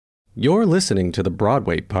You're listening to the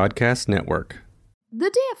Broadway Podcast Network. The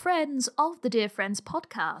dear friends of the Dear Friends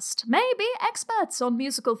podcast may be experts on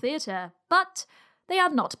musical theatre, but they are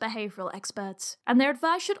not behavioural experts, and their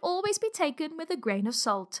advice should always be taken with a grain of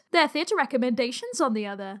salt. Their theatre recommendations, on the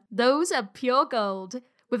other, those are pure gold.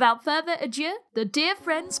 Without further ado, the Dear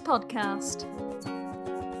Friends podcast.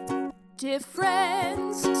 Dear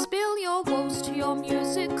friends, spill your woes to your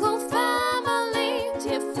musical family.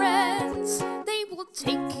 Dear friends, they will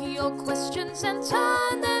take your questions and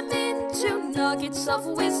turn them into nuggets of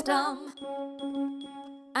wisdom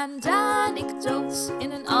and anecdotes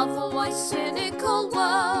in an otherwise cynical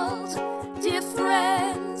world. Dear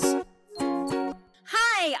friends.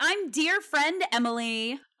 Hi, I'm dear friend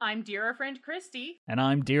Emily. I'm dear friend Christy. And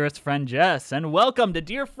I'm dearest friend Jess. And welcome to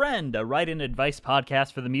Dear Friend, a write-in advice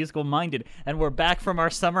podcast for the musical-minded. And we're back from our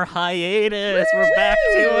summer hiatus. Woo! We're back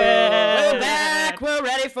to it. We're back. We're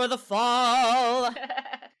ready for the fall.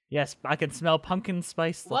 Yes, I can smell pumpkin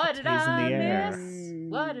spice lattes in the air.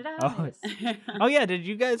 What did I miss? Oh yeah, did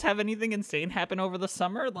you guys have anything insane happen over the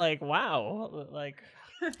summer? Like, wow. Like...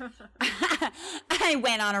 I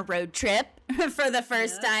went on a road trip for the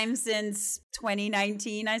first time since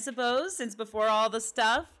 2019, I suppose, since before all the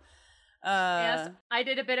stuff. Yes, I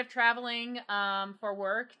did a bit of traveling for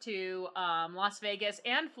work to Las Vegas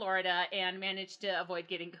and Florida and managed to avoid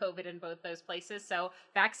getting COVID in both those places. So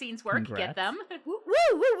vaccines work. Congrats. Get them. Woo, woo,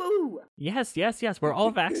 woo, woo. Yes. We're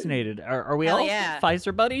all vaccinated. Are we Hell all yeah.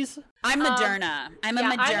 Pfizer buddies? I'm Moderna. I'm a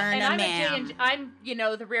Moderna man. I'm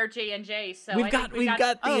the rare J&J. So We've I got think the we've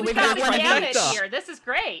got the entire gamut trifecta. here. This is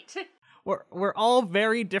great. We're all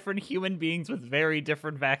very different human beings with very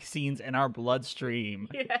different vaccines in our bloodstream.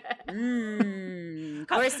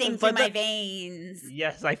 Coursing through my veins.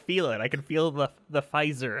 Yes, I feel it. I can feel the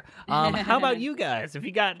Pfizer. How about you guys? If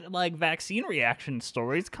you got like vaccine reaction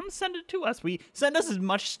stories, come send it to us. Send us as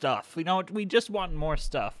much stuff. We just want more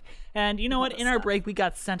stuff. And you know what? In our break, we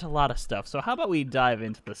got sent a lot of stuff. So how about we dive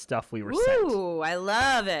into the stuff we were sent? Ooh, I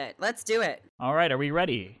love it. Let's do it. All right, are we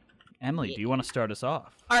ready? Emily, do you want to start us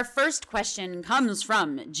off? Our first question comes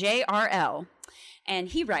from JRL, and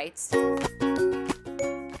he writes,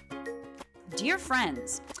 Dear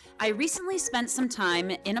friends, I recently spent some time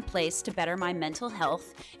in a place to better my mental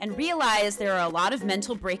health and realized there are a lot of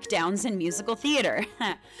mental breakdowns in musical theater.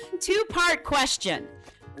 Two-part question.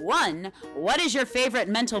 1, what is your favorite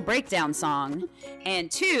mental breakdown song? And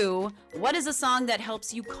 2, what is a song that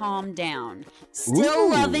helps you calm down? Still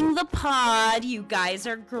loving the pod. You guys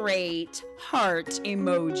are great. Heart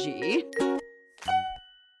emoji.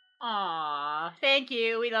 Aw, thank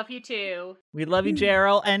you. We love you too. We love you,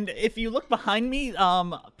 JRL. And if you look behind me,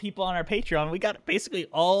 people on our Patreon, we got basically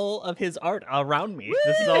all of his art around me.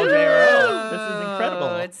 This is all JRL. This is incredible.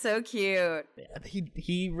 Oh, it's so cute.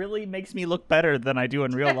 He really makes me look better than I do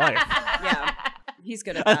in real life. Yeah, he's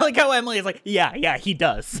good at I that. like how Emily is like, yeah, he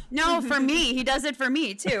does. No, for me, he does it for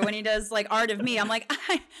me too. When he does like art of me, I'm like,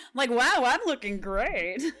 wow, I'm looking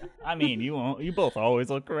great. I mean, you both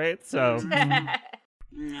always look great, so.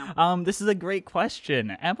 This is a great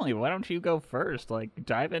question. Emily, why don't you go first? Like,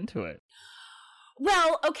 dive into it.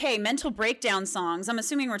 Well, okay, mental breakdown songs. I'm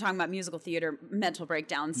assuming we're talking about musical theater mental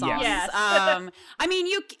breakdown songs. Yes. I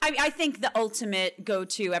mean, I think the ultimate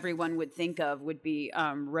go-to everyone would think of would be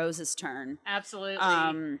Rose's Turn.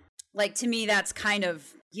 Absolutely. Like, to me, that's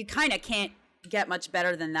you kind of can't get much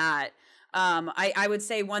better than that. I would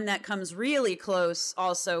say one that comes really close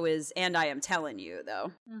also is And I Am Telling You,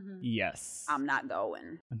 though. Mm-hmm. Yes. I'm not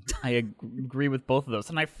going. I agree with both of those.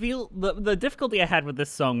 And I feel the difficulty I had with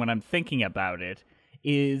this song when I'm thinking about it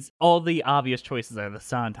is all the obvious choices are the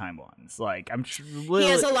Sondheim ones. Like, He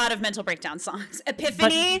has a lot of mental breakdown songs.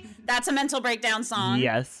 Epiphany, that's a mental breakdown song.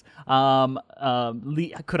 Yes. Could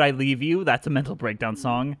I Leave You? That's a mental breakdown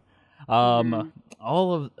song.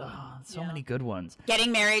 All of many good ones.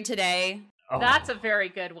 Getting Married Today. Oh. That's a very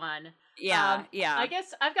good one. Yeah. I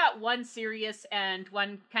guess I've got one serious and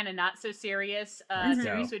one kind of not so serious.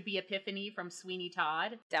 Series would be Epiphany from Sweeney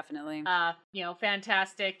Todd. Definitely.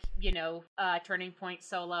 Fantastic, turning point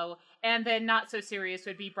solo. And then not so serious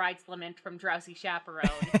would be Bride's Lament from Drowsy Chaperone.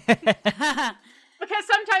 Because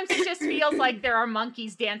sometimes it just feels like there are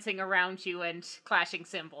monkeys dancing around you and clashing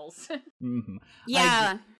cymbals. Mm-hmm.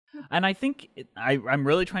 Yeah. And I think I'm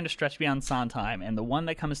really trying to stretch beyond Sondheim, and the one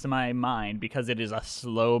that comes to my mind, because it is a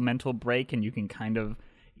slow mental break, and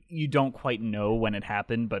you don't quite know when it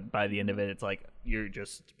happened, but by the end of it, it's like you're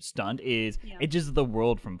just stunned, It Just the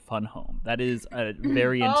World from Fun Home. That is a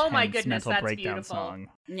very intense mental breakdown beautiful. song.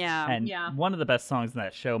 Yeah. And Yeah. one of the best songs in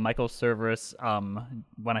that show, Michael Cerveris,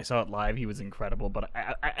 when I saw it live, he was incredible. But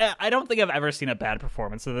I don't think I've ever seen a bad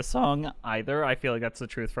performance of this song either. I feel like that's the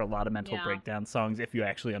truth for a lot of mental breakdown songs if you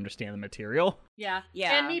actually understand the material. Yeah.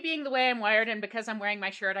 Yeah. And me being the way I'm wired, and because I'm wearing my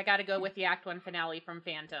shirt, I got to go with the Act 1 finale from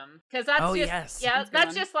Phantom. Because that's Oh, just, yes. yeah, That's a good that's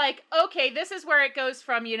one. just like, okay, this is where it goes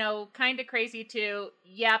from, you know, kind of crazy to,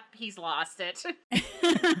 yep, he's lost it.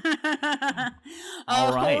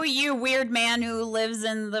 All right. Oh, you weird man who lives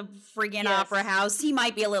in the friggin' Yes. opera house. He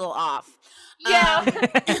might be a little off. Yeah.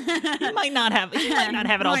 He might not have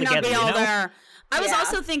it all Might not together, be you all know? there. I was Yeah.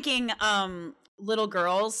 also thinking, Little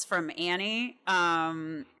Girls from Annie.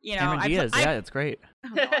 You know, Cameron Diaz, yeah, it's great.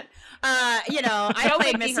 you know, I Don't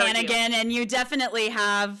played make me Miss hurt you. Hannigan, and you definitely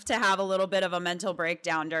have to have a little bit of a mental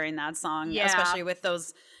breakdown during that song, Yeah. especially with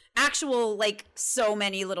those actual, like, so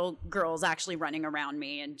many little girls actually running around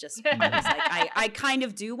me, and just I was like, I kind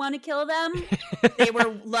of do want to kill them. They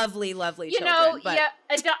were lovely, lovely You children. know, but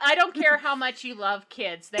yeah, I don't care how much you love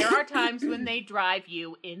kids. There are times when they drive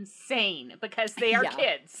you insane because they are Yeah.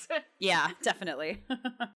 kids. yeah, definitely.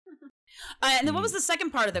 And then what was the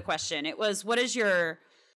second part of the question? It was, what is your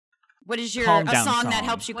Calm a down song that song.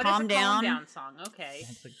 helps you What is calm a down? calm down song? Okay.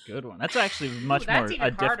 That's a good one. That's actually much Ooh, that's more even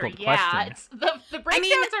a harder. difficult Yeah, question. it's the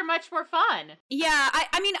breakdowns are much more fun. Yeah,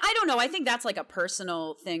 I mean, I don't know. I think that's like a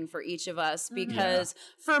personal thing for each of us Mm-hmm. because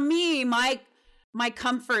for me, my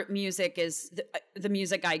comfort music is the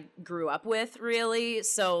music I grew up with, really.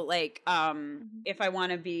 So, like, if I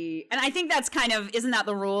want to be, and I think that's kind of, isn't that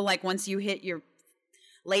the rule? Like, once you hit your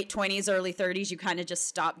late 20s, early 30s, you kind of just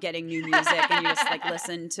stop getting new music and you just like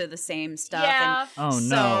listen to the same stuff. Yeah. Oh no,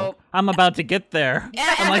 So- I'm about to get there.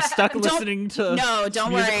 Am I stuck Don't- listening to No,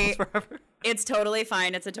 don't musicals worry. forever? It's totally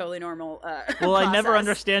fine. It's a totally normal Will I never process.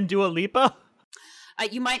 understand Dua Lipa?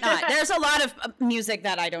 You might not. There's a lot of music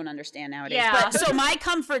that I don't understand nowadays. Yeah. But, so my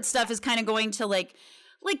comfort stuff is kind of going to like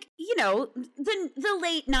you know, the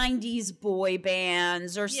late 90s boy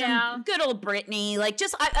bands or some Yeah. good old Britney. Like,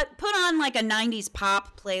 just I put on like a 90s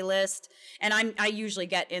pop playlist, and I usually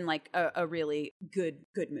get in like a really good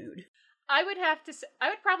mood. I would have to say, I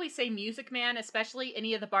would probably say Music Man, especially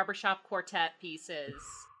any of the barbershop quartet pieces.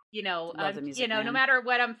 You know, Love the Music you know, no Man. matter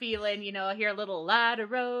what I'm feeling, you know, I hear a little light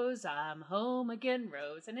of Rose, I'm home again,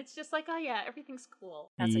 Rose, and it's just like, oh yeah, everything's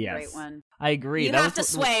cool. That's Yes. a great one. I agree. You That have to was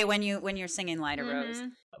the- sway when you're singing Light of Rose.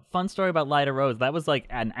 Mhm. Fun story about Lida Rose. That was like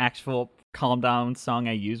an actual calm down song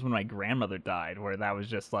I used when my grandmother died, where that was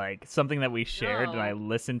just like something that we shared, and I Oh.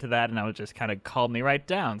 listened to that, and I was just kind of calmed me right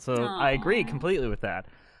down. So I agree Aw. completely with that.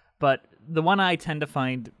 But the one I tend to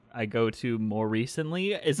find I go to more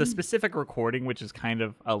recently is a specific recording, which is kind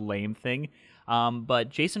of a lame thing. But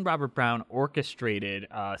Jason Robert Brown orchestrated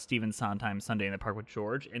Stephen Sondheim's Sunday in the Park with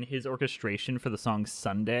George, and his orchestration for the song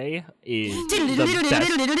Sunday is the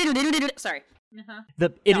best. Sorry. Uh-huh. It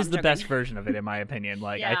No, is I'm the joking. best version of it, in my opinion.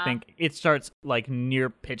 Like, I Yeah. think it starts like near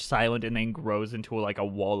pitch silent and then grows into like a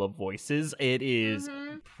wall of voices. It is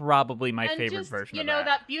Mhm. probably my And favorite just, version you of know, that.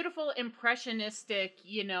 that beautiful impressionistic,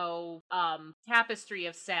 you know, tapestry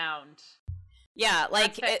of sound. Yeah,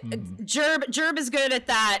 like That's Jerb is good at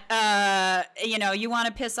that. You know, you want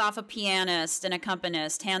to piss off a pianist, an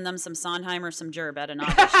accompanist, hand them some Sondheim or some Jerb at an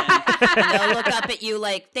audition, and they'll look up at you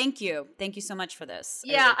like, "Thank you so much for this."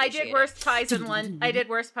 Yeah, really I appreciate did it." Worst Pies in London. I did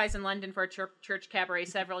Worst Pies in London for a church cabaret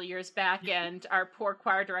several years back, and our poor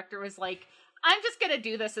choir director was like, "I'm just gonna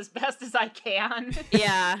do this as best as I can."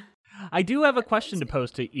 Yeah, I do have a question to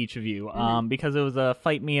pose to each of you, because it was a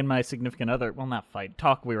fight me and my significant other, well, not fight,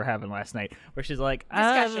 talk we were having last night, where she's like, the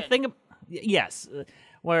Discussion. thing, yes,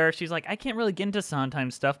 where she's like, I can't really get into Sondheim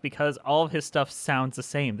stuff because all of his stuff sounds the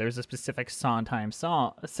same. There's a specific Sondheim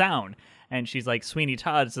sound, and she's like, Sweeney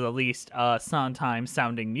Todd is the least Sondheim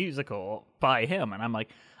sounding musical by him, and I'm like,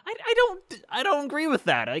 I don't agree with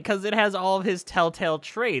that because it has all of his telltale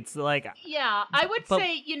traits. Like, Yeah, I would But-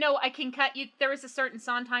 say, you know, I can cut you. There is a certain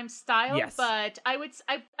Sondheim style, Yes. but I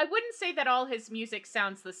wouldn't say that all his music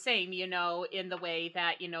sounds the same, you know, in the way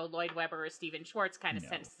that, you know, Lloyd Webber or Stephen Schwartz kind of No.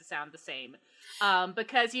 tends to sound the same.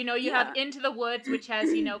 Because, you know, you have Into the Woods, which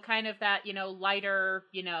has, you know, kind of that, you know, lighter,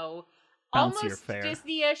 you know, Bouncier almost fare.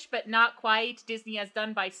 Disney-ish, but not quite. Disney as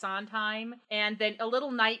done by Sondheim. And then A Little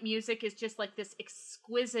Night Music is just like this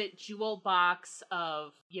exquisite jewel box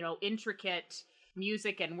of, you know, intricate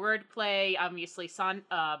music and wordplay. Obviously,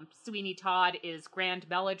 Sweeney Todd is grand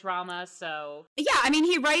melodrama, so yeah. I mean,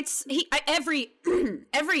 he writes.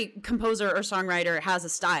 Every composer or songwriter has a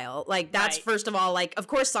style. Like that's Right. first of all. Like, of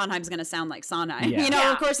course, Sondheim's going to sound like Sondheim. Yeah. You know,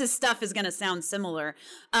 Yeah. of course, his stuff is going to sound similar.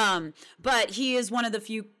 But he is one of the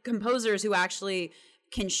few composers who actually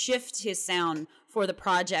can shift his sound for the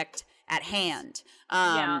project at hand.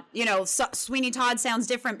 Yeah. You know, Sweeney Todd sounds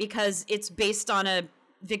different because it's based on a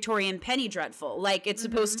Victorian penny dreadful. Like, it's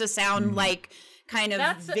supposed to sound like kind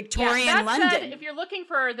of Victorian London. Said, if you're looking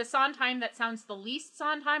for the Sondheim that sounds the least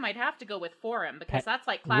Sondheim, I'd have to go with Forum, because that's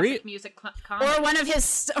like classic music comedy. Or one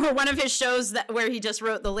of his shows where he just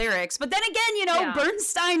wrote the lyrics. But then again, you know,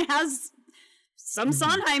 Bernstein has some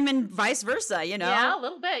Sondheim and vice versa, you know? Yeah, a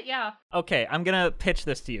little bit, yeah. Okay, I'm gonna pitch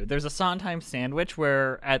this to you. There's a Sondheim sandwich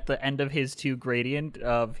where at the end of his two gradient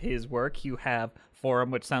of his work, you have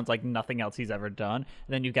Forum, which sounds like nothing else he's ever done.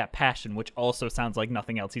 And then you got Passion, which also sounds like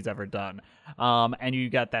nothing else he's ever done. And you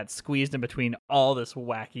got that squeezed in between all this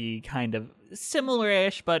wacky kind of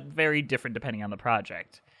similar-ish, but very different depending on the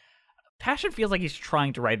project. Passion feels like he's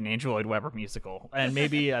trying to write an Andrew Lloyd Webber musical, and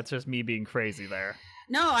maybe that's just me being crazy there.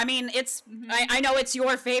 No, I mean, it's, I know it's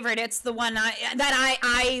your favorite. It's the one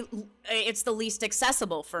it's the least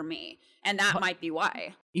accessible for me. And that might be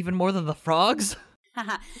why. Even more than the Frogs?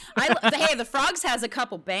 Hey, the Frogs has a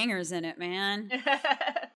couple bangers in it, man.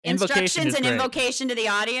 Instructions and Invocation to the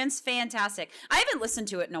Audience, fantastic. I haven't listened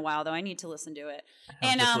to it in a while, though. I need to listen to it.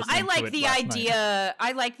 And I like the idea.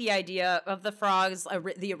 I like the idea of the Frogs,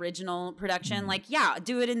 the original production. Like, yeah,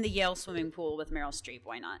 do it in the Yale swimming pool with Meryl Streep.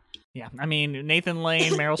 Why not? Yeah, I mean, Nathan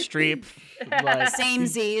Lane, Meryl Streep, same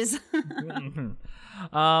Z's.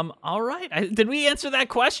 All right. Did we answer that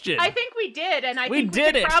question? I think we did, and I think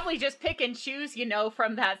we could probably just pick and choose, you know,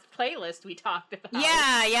 from that playlist we talked about.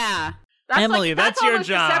 Yeah. Emily, that's your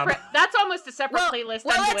job. That's almost a separate playlist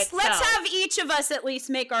unto itself. Let's have each of us at least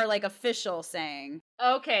make our, like, official saying.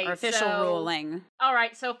 Okay, our official ruling. All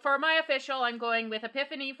right, so for my official, I'm going with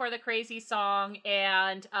Epiphany for the Crazy Song,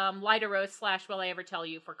 and Light a Rose / Will I Ever Tell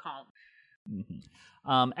You for Calm.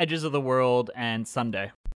 Mm-hmm. Edges of the World and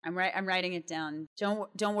Sunday. I'm writing it down.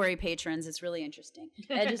 Don't worry, patrons. It's really interesting.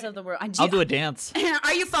 Edges of the World. I'll do a dance.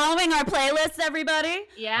 Are you following our playlists, everybody?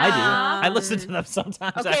 Yeah, I do. I listen to them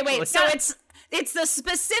sometimes. Okay, actually. Wait. So it's the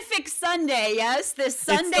specific Sunday, yes? This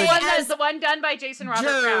Sunday is the one done by Jason Robert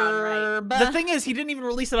Brown, right? The thing is, he didn't even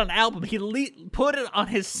release it on album. He put it on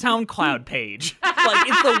his SoundCloud page. Like,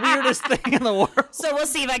 it's the weirdest thing in the world. So we'll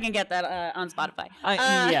see if I can get that on Spotify.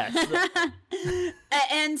 Yes.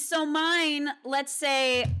 And so mine, let's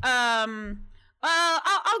say,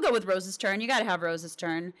 I'll go with Rose's Turn. You gotta have Rose's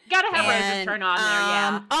Turn. Gotta have Rose's Turn on there,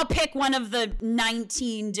 yeah. I'll pick one of the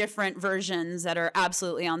 19 different versions that are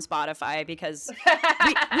absolutely on Spotify, because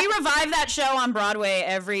we revive that show on Broadway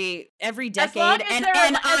every decade, and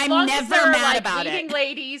I'm never mad about it. Leading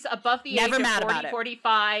ladies above the age of 40,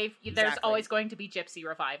 45, there's always going to be gypsy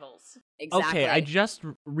revivals. Exactly. Okay, I just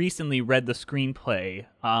recently read the screenplay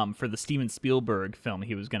for the Steven Spielberg film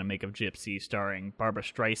he was going to make of Gypsy, starring Barbra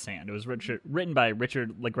Streisand. It was written by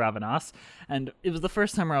Richard LaGravenose, and it was the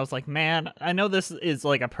first time where I was like, man, I know this is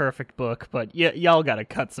like a perfect book, but y'all got to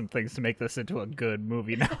cut some things to make this into a good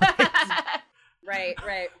movie now. Right.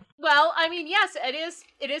 Well, I mean, yes,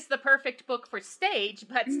 it is the perfect book for stage,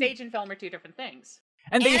 but stage and film are two different things.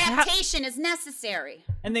 And adaptation is necessary.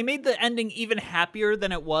 And they made the ending even happier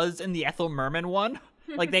than it was in the Ethel Merman one.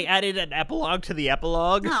 Like, they added an epilogue to the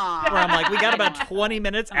epilogue. Aww. Where I'm like, we got about 20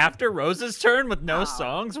 minutes after Rose's Turn with no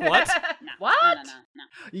songs? What? No. What? No.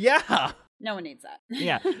 Yeah. No one needs that.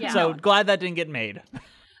 Yeah. So glad that didn't get made.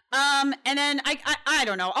 And then I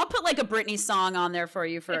don't know. I'll put like a Britney song on there for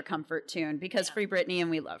you for a comfort tune, because Free Britney and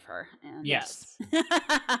we love her. And yes.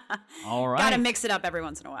 All right. Gotta mix it up every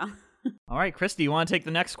once in a while. All right, Christy, you want to take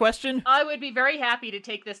the next question? I would be very happy to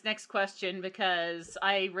take this next question because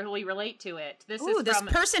I really relate to it. This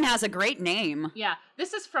person has a great name. Yeah,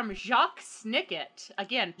 this is from Jacques Snicket.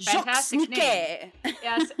 Again, fantastic name.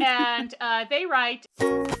 Yes, and they write,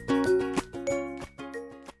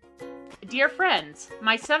 Dear friends,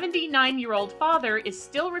 my 79-year-old father is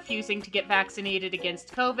still refusing to get vaccinated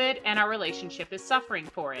against COVID, and our relationship is suffering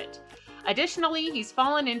for it. Additionally, he's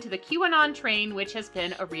fallen into the QAnon train, which has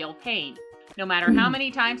been a real pain. No matter how many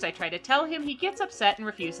times I try to tell him, he gets upset and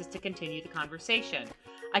refuses to continue the conversation.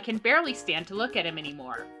 I can barely stand to look at him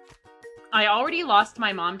anymore. I already lost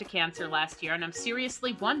my mom to cancer last year, and I'm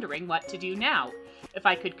seriously wondering what to do now. If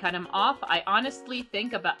I could cut him off, I'd honestly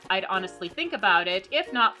think about it,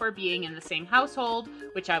 if not for being in the same household,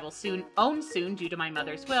 which I will own soon due to my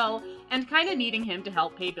mother's will, and kinda needing him to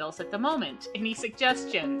help pay bills at the moment. Any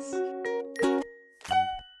suggestions?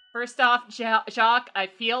 First off, Jacques, I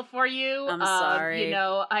feel for you. I'm sorry. You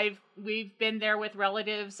know, we've been there with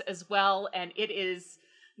relatives as well, and it is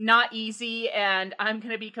not easy, and I'm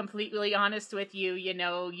going to be completely honest with you. You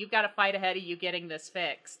know, you've got to fight ahead of you getting this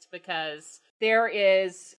fixed, because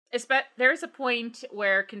there's a point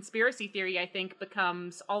where conspiracy theory, I think,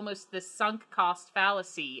 becomes almost this sunk cost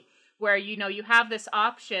fallacy, where, you have this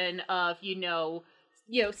option of,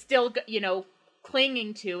 still,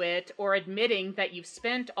 clinging to it or admitting that you've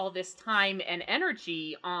spent all this time and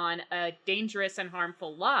energy on a dangerous and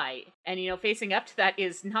harmful lie. And, facing up to that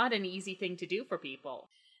is not an easy thing to do for people.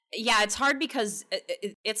 Yeah, it's hard because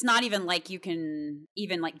it's not even like you can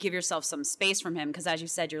even like give yourself some space from him, because as you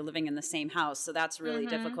said, you're living in the same house, so that's really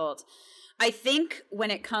difficult. I think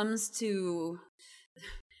when it comes to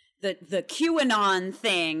the QAnon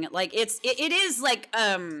thing, like it is like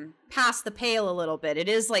past the pale a little bit. It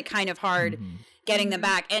is like kind of hard getting them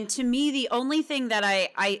back. And to me, the only thing that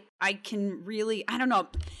I can really, I don't know,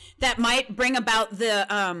 that might bring about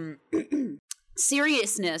the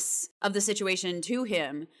seriousness of the situation to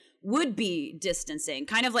him would be distancing,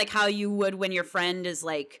 kind of like how you would when your friend is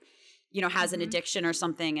like, has an addiction or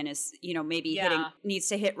something and is, maybe needs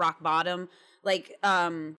to hit rock bottom. Like,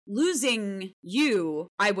 losing you,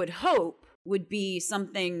 I would hope, would be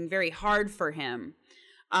something very hard for him.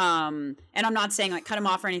 And I'm not saying like cut him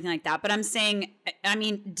off or anything like that, but I'm saying,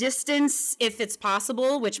 distance, if it's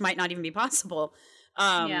possible, which might not even be possible,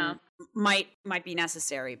 might be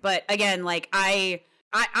necessary. But again, like I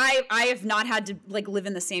have not had to like live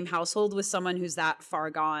in the same household with someone who's that far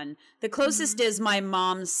gone. The closest is my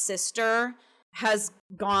mom's sister has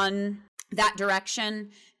gone that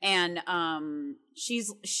direction, and her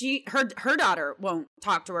daughter won't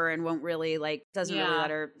talk to her and won't really like doesn't really let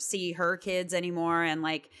her see her kids anymore, and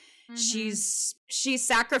like she's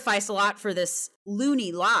sacrificed a lot for this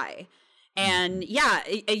loony lie. And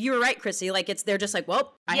you were right, Chrissy. Like they're just like,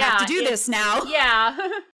 well, I have to do this now.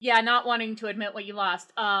 Yeah, not wanting to admit what you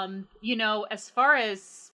lost. As far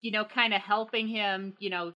as kind of helping him,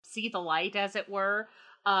 see the light, as it were.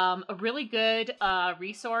 A really good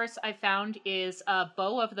resource I found is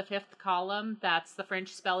Beau of the Fifth Column. That's the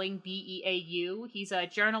French spelling Beau. He's a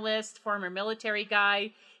journalist, former military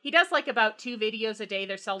guy. He does like about 2 videos a day.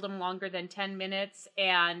 They're seldom longer than 10 minutes,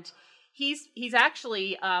 and he's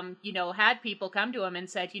actually, had people come to him and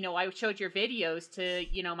said, I showed your videos to,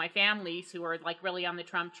 my families who were like really on the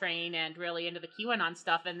Trump train and really into the QAnon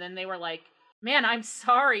stuff. And then they were like, man, I'm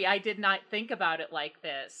sorry, I did not think about it like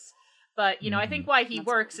this. But, I think why he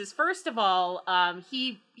works is, first of all,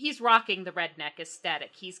 he's rocking the redneck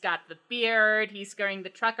aesthetic. He's got the beard, he's wearing the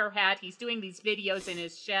trucker hat, he's doing these videos in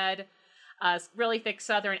his shed. Really thick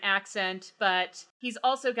Southern accent, but he's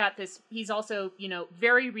also,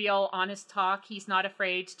 very real, honest talk. He's not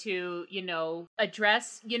afraid to,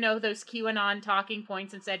 address, those QAnon talking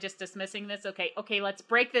points instead of just dismissing this. Okay, let's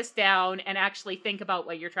break this down and actually think about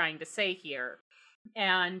what you're trying to say here.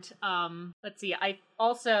 And, let's see, I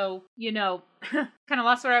also, kind of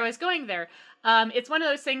lost where I was going there. It's one of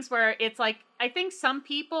those things where it's like, I think some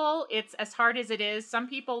people, it's as hard as it is, some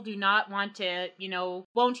people do not want to,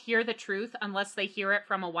 won't hear the truth unless they hear it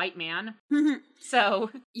from a white man.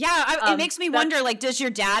 So. Yeah, it makes me wonder, like, does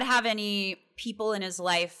your dad have any people in his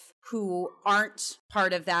life who aren't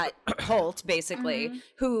part of that cult, basically,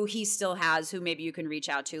 who he still has, who maybe you can reach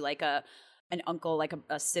out to, like an uncle, like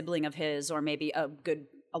a sibling of his, or maybe a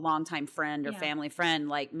longtime friend or family friend,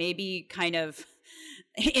 like maybe kind of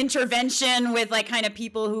intervention with like kind of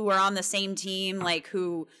people who are on the same team, like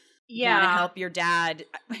who want to help your dad,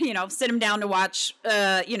 sit him down to watch,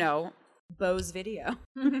 Beau's video.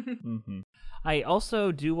 I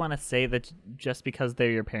also do want to say that just because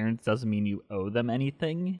they're your parents doesn't mean you owe them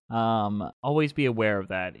anything. Always be aware of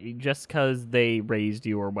that. Just because they raised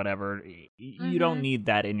you or whatever, you don't need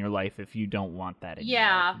that in your life if you don't want that in your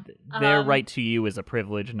life. Their right to you is a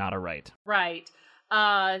privilege, not a right. Right.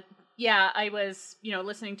 I was,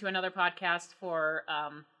 listening to another podcast for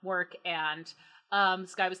work, and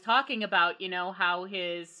this guy was talking about, how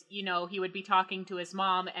his, he would be talking to his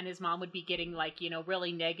mom, and his mom would be getting like,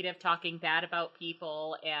 really negative, talking bad about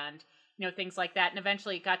people and, things like that. And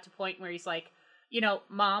eventually it got to a point where he's like,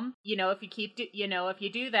 Mom, if you keep, if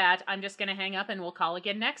you do that, I'm just going to hang up and we'll call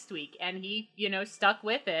again next week. And he, stuck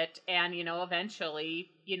with it. And, eventually,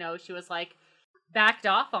 she was like, backed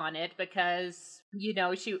off on it because,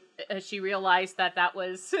 she realized that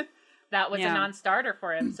was a non-starter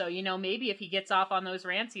for him. So, maybe if he gets off on those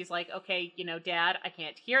rants, he's like, okay, Dad, I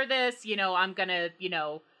can't hear this. I'm going to,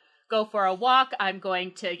 go for a walk. I'm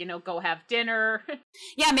going to, go have dinner.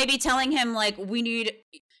 Yeah, maybe telling him like, we need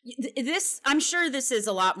this. I'm sure this is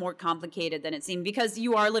a lot more complicated than it seemed, because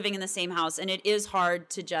you are living in the same house and it is hard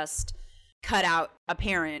to just cut out a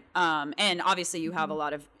parent. And obviously you have a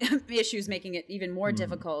lot of issues making it even more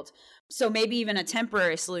difficult. So maybe even a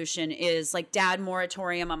temporary solution is like, Dad,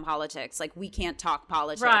 moratorium on politics. Like, we can't talk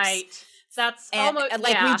politics. Right. That's almost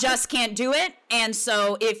we just can't do it. And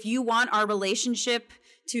so if you want our relationship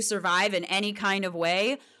to survive in any kind of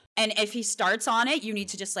way, And if he starts on it, you need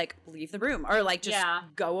to just like leave the room or like just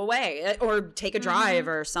go away or take a drive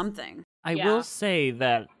or something. I will say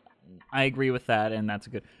that I agree with that, and that's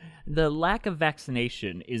good. The lack of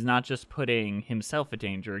vaccination is not just putting himself in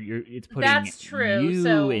danger, it's putting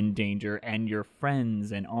you in danger and your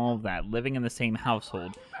friends and all of that, living in the same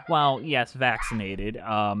household. While, yes, vaccinated,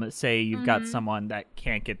 say you've got someone that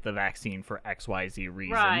can't get the vaccine for XYZ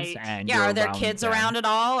reasons. Right. And are there kids around at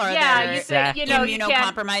all? Are there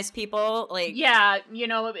immunocompromised people? Like,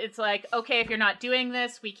 it's like, okay, if you're not doing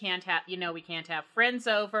this, we can't have friends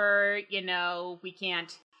over, we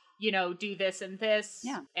can't, do this and this.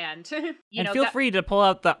 Yeah. And, feel free to pull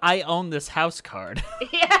out the I own this house card.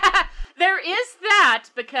 Yeah, there is that,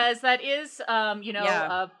 because that is,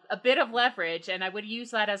 a bit of leverage, and I would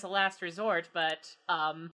use that as a last resort, but,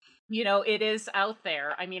 it is out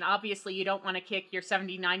there. I mean, obviously you don't want to kick your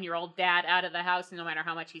 79-year-old dad out of the house no matter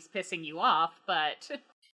how much he's pissing you off, but...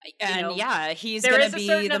 And he's going to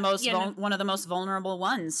be the most one of the most vulnerable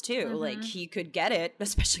ones too. Mm-hmm. Like he could get it,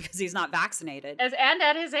 especially because he's not vaccinated. And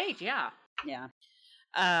at his age, yeah.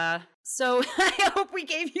 So I hope we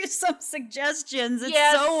gave you some suggestions. It's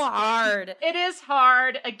so hard. It is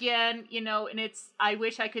hard. Again, and I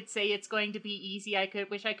wish I could say it's going to be easy.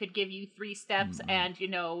 Wish I could give you 3 steps, and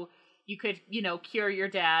you could, cure your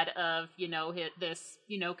dad of, hit this,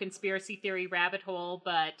 conspiracy theory rabbit hole,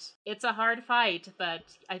 but it's a hard fight, but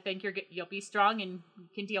I think you'll be strong and you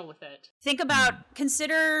can deal with it. Think about,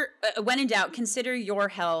 when in doubt, consider your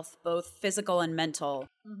health, both physical and mental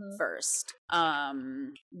first. Are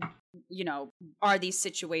these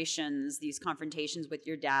situations, these confrontations with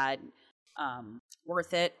your dad,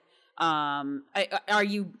 worth it? Are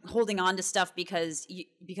you holding on to stuff because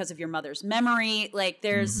of your mother's memory? Like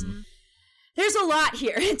there's a lot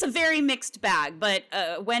here. It's a very mixed bag, but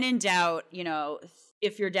when in doubt,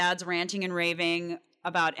 if your dad's ranting and raving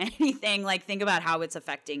about anything, like think about how it's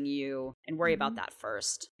affecting you and worry about that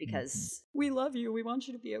first, because we love you. We want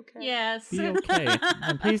you to be okay. Yes. Be okay.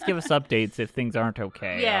 And please give us updates if things aren't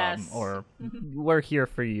okay. Yes. Or we're here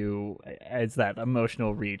for you as that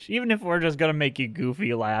emotional reach, even if we're just going to make you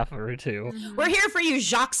goofy laugh or two. We're here for you,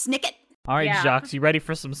 Jacques Snicket. All right, Jacques, you ready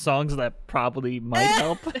for some songs that probably might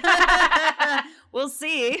help? We'll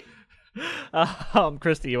see.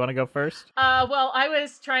 Christy, you want to go first? Well, I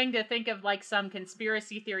was trying to think of like some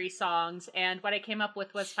conspiracy theory songs, and what I came up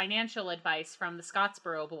with was Financial Advice from the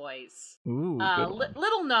Scottsboro Boys. Ooh,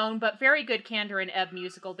 little known, but very good Cantor and Ebb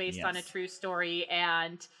musical based on a true story,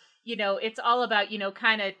 and it's all about,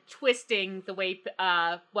 kind of twisting the way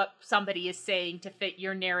what somebody is saying to fit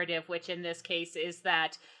your narrative, which in this case is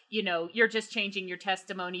that, you're just changing your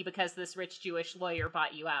testimony because this rich Jewish lawyer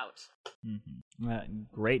bought you out.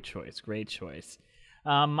 Great choice.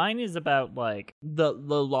 Mine is about like the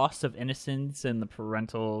loss of innocence and the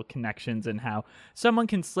parental connections and how someone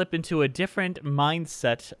can slip into a different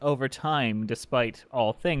mindset over time despite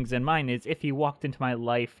all things. And mine is If He Walked Into My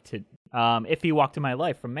Life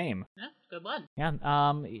from Mame. Yeah, good one. Yeah,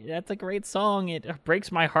 that's a great song. It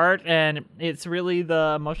breaks my heart, and it's really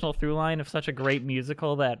the emotional through line of such a great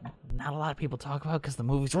musical that not a lot of people talk about because the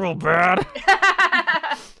movie's real bad.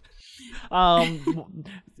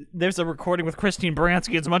 There's a recording with Christine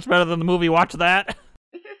Baranski. It's much better than the movie. Watch that.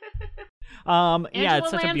 It's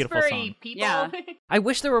such a beautiful song. People. Yeah. I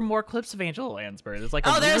wish there were more clips of Angela Lansbury. There's like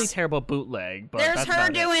a really terrible bootleg, but there's her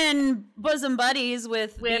doing Bosom Buddies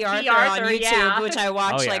with B. Arthur on YouTube, which I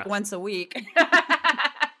watch like once a week.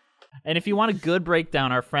 And if you want a good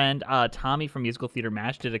breakdown, our friend Tommy from Musical Theater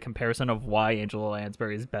MASH did a comparison of why Angela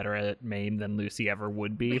Lansbury is better at Mame than Lucy ever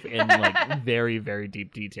would be in like very, very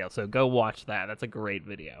deep detail. So go watch that. That's a great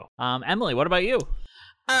video. Emily, what about you?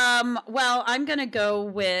 Well, I'm gonna go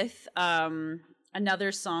with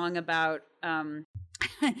another song about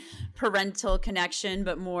parental connection,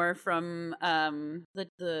 but more from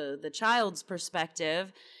the child's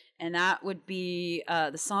perspective, and that would be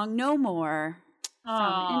the song "No More"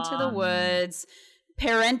 from Into the Woods.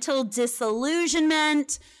 Parental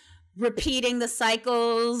disillusionment, repeating the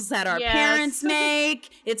cycles that our parents make.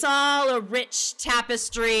 It's all a rich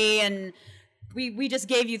tapestry, and we just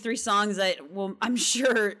gave you 3 songs that will, I'm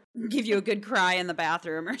sure, give you a good cry in the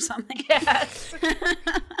bathroom or something. Yes.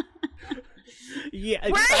 Yeah,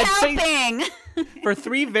 we're helping for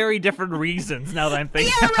 3 very different reasons. Now that I'm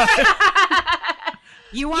thinking about it.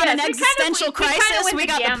 You want an existential crisis? We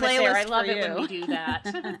got the playlist there. I love for it you. when we do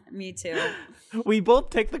that. Me too. We both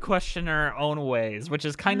take the question our own ways, which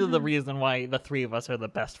is kind of the reason why the 3 of us are the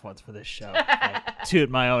best ones for this show. Toot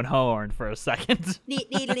my own horn for a second.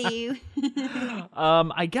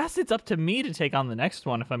 I guess it's up to me to take on the next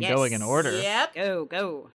one if I'm going in order. Yep.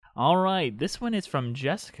 Go. All right, this one is from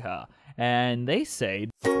Jessica, and they say,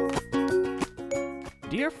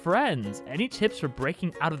 Dear friends, any tips for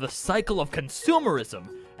breaking out of the cycle of consumerism?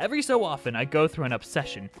 Every so often, I go through an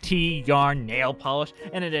obsession, tea, yarn, nail polish,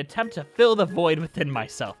 and an attempt to fill the void within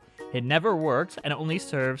myself. It never works and only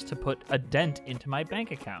serves to put a dent into my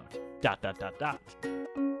bank account. ...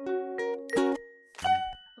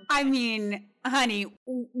 I mean, honey,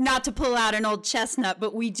 not to pull out an old chestnut,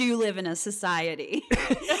 but we do live in a society.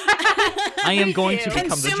 I am going to become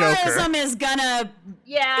the Joker. Consumerism is gonna...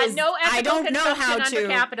 No ethical I don't know how consumption under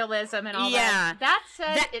to... capitalism and all Yeah. that. That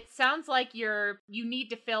said, it sounds like you need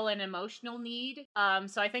to fill an emotional need.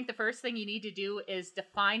 So I think the first thing you need to do is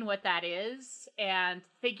define what that is and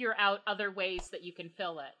figure out other ways that you can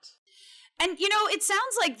fill it. And, it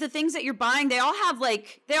sounds like the things that you're buying, they all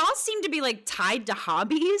seem to be, tied to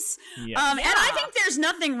hobbies. Yes. And I think there's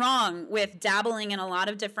nothing wrong with dabbling in a lot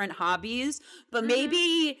of different hobbies, but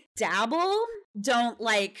maybe dabble, don't,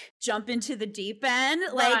 jump into the deep end.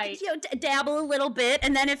 Right. Dabble a little bit,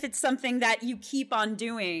 and then if it's something that you keep on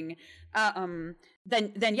doing, then go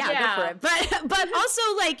for it. But also,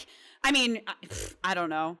 I don't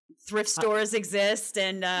know, thrift stores exist,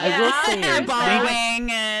 and I will say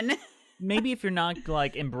borrowing, and... Maybe if you're not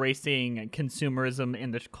embracing consumerism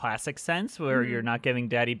in the classic sense, where you're not giving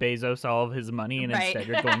Daddy Bezos all of his money, and instead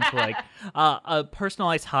you're going to a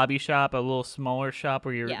personalized hobby shop, a little smaller shop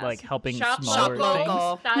where you're helping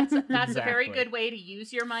smaller things. That's a very good way to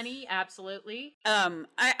use your money. Absolutely.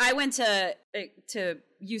 I went to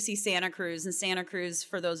UC Santa Cruz, and Santa Cruz,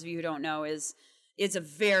 for those of you who don't know, is a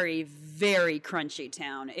very, very crunchy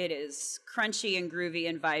town. It is crunchy and groovy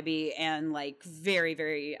and vibey and very,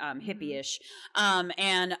 very hippie-ish.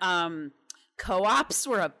 Co-ops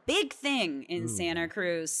were a big thing in Santa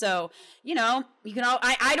Cruz. So, you can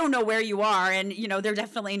I don't know where you are, and they're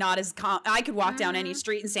definitely not as I could walk down any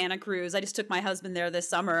street in Santa Cruz. I just took my husband there this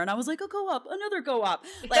summer, and I was like, a co-op, another co-op.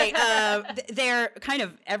 They're kind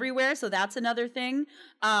of everywhere, so that's another thing.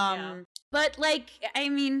 But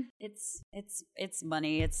it's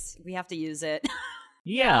money. We have to use it.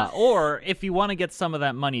 Yeah, or if you want to get some of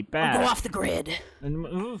that money back, or go off the grid.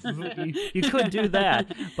 You could do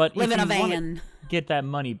that, but live if in a you want van. to get that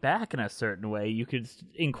money back in a certain way, you could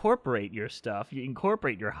incorporate your stuff, you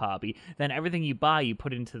incorporate your hobby, then everything you buy, you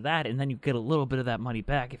put into that, and then you get a little bit of that money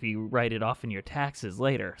back if you write it off in your taxes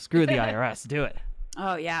later. Screw the IRS, do it.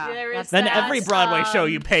 Oh, yeah. Then every Broadway show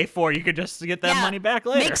you pay for, you could just get that money back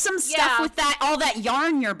later. Make some stuff with all that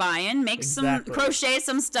yarn you're buying. Crochet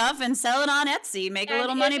some stuff and sell it on Etsy. Make a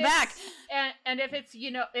little money back. And if it's,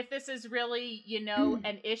 if this is really,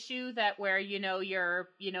 an issue that where, you're,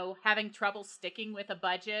 having trouble sticking with a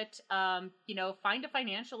budget, find a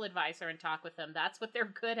financial advisor and talk with them. That's what they're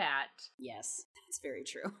good at. Yes, that's very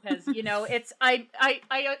true. Because, it's,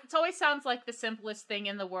 it always sounds like the simplest thing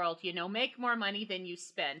in the world, make more money than you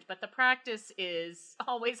spend, but the practice is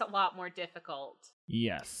always a lot more difficult.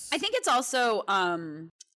 Yes. I think it's also,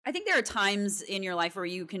 I think there are times in your life where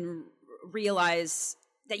you can realize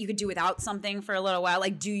that you could do without something for a little while.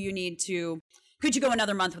 Could you go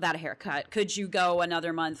another month without a haircut? Could you go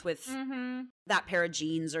another month with that pair of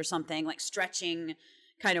jeans or something? Stretching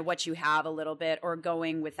kind of what you have a little bit, or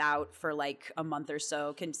going without for a month or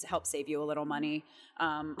so can help save you a little money.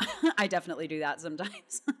 I definitely do that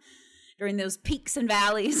sometimes during those peaks and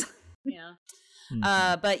valleys. Yeah.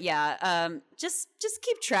 But yeah, just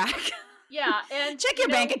keep track. Yeah, and check your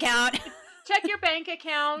bank account. Check your bank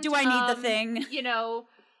account. Do I need the thing?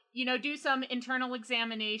 Do some internal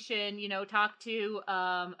examination, talk to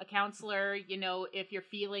a counselor, if you're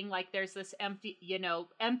feeling like there's this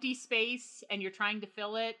empty space and you're trying to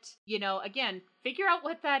fill it, again, figure out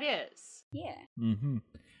what that is. Yeah. Mm-hmm.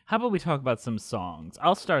 How about we talk about some songs?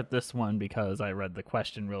 I'll start this one because I read the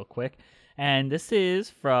question real quick. And this is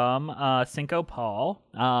from Cinco Paul,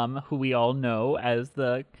 who we all know as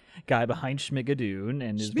the guy behind Schmigadoon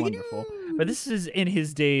and is wonderful. But this is in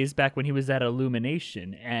his days back when he was at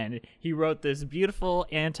Illumination, and he wrote this beautiful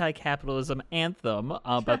anti-capitalism anthem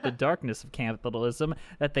about the darkness of capitalism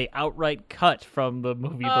that they outright cut from the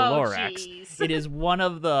movie The Lorax. Geez. It is one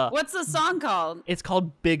of the... What's the song called? It's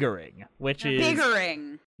called Biggering, which is...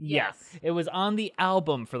 Biggering. Yes. It was on the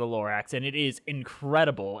album for the Lorax, and it is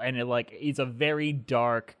incredible, and it's a very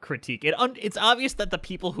dark critique. It's obvious that the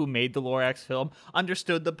people who made the Lorax film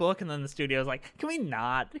understood the book, and then the studio was like, can we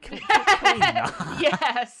not? Can we not?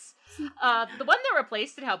 Yes. The one that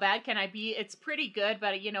replaced it, How Bad Can I Be? It's pretty good,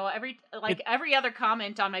 but every other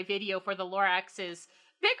comment on my video for the Lorax is,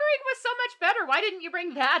 Bickering was so much better. Why didn't you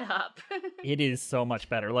bring that up? It is so much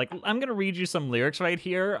better. I'm going to read you some lyrics right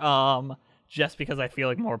here. just because I feel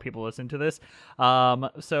like more people listen to this.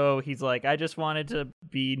 So he's like, I just wanted to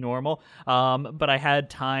be normal, but I had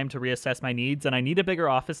time to reassess my needs, and I need a bigger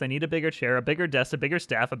office, I need a bigger chair, a bigger desk, a bigger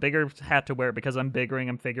staff, a bigger hat to wear because I'm biggering,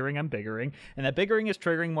 I'm biggering, and that biggering is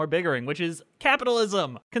triggering more biggering, which is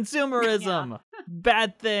capitalism, consumerism,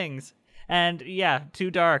 bad things. And yeah,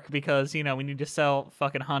 too dark because, we need to sell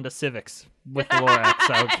fucking Honda Civics with the Lorax,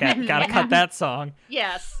 so gotta cut that song.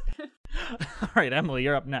 Yes. All right, Emily,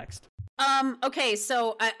 you're up next. Okay,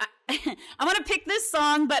 so I'm gonna pick this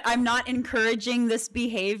song, but I'm not encouraging this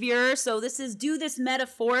behavior. So do this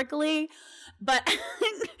metaphorically, but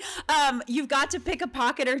you've got to pick a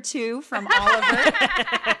pocket or two from Oliver.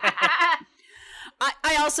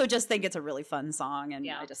 I also just think it's a really fun song, and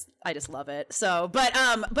I just love it. So, but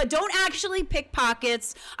don't actually pick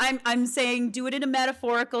pockets. I'm saying do it in a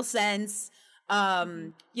metaphorical sense.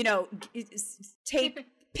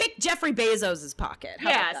 Pick Jeffrey Bezos's pocket. How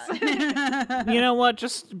about that? You know what?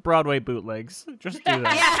 Just Broadway bootlegs. Just do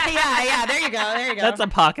that. yeah. There you go. That's a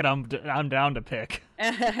pocket I'm down to pick.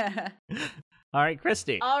 All right,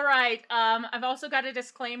 Christy. All right. I've also got a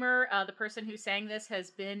disclaimer. The person who sang this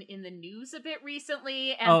has been in the news a bit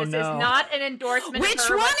recently, and is not an endorsement. Which of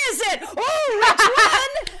her. one is it? Oh, which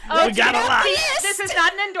one? We got a lot. This is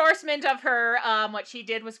not an endorsement of her. What she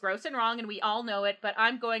did was gross and wrong, and we all know it. But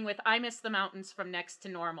I'm going with "I Miss the Mountains" from Next to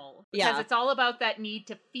Normal, because it's all about that need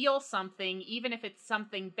to feel something, even if it's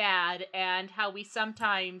something bad, and how we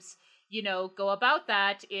sometimes go about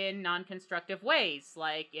that in non-constructive ways,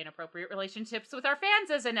 like inappropriate relationships with our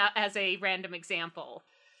fans as a random example.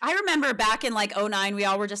 I remember back in 2009, we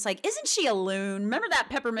all were just like, isn't she a loon? Remember that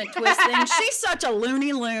Peppermint Twist thing? She's such a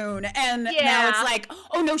loony loon. And now it's like,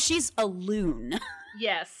 oh no, she's a loon.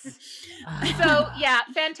 Yes. So yeah,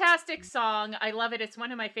 fantastic song. I love it. It's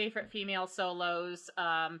one of my favorite female solos.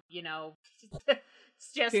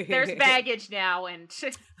 It's just, there's baggage now, and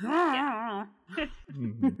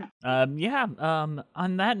on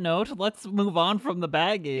that note, let's move on from the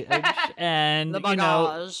baggage and the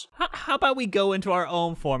bagage. How about we go into our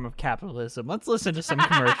own form of capitalism? Let's listen to some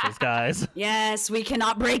commercials, guys. Yes, we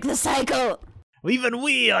cannot break the cycle. Even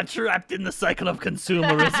we are trapped in the cycle of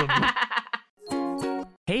consumerism.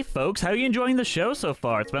 Hey folks, how are you enjoying the show so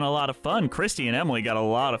far? It's been a lot of fun. Christy and Emily got a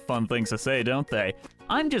lot of fun things to say, don't they?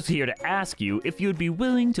 I'm just here to ask you if you'd be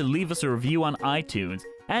willing to leave us a review on iTunes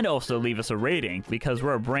and also leave us a rating, because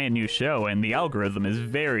we're a brand new show and the algorithm is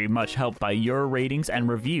very much helped by your ratings and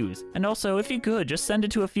reviews. And also, if you could, just send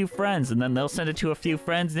it to a few friends, and then they'll send it to a few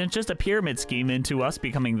friends, and it's just a pyramid scheme into us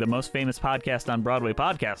becoming the most famous podcast on Broadway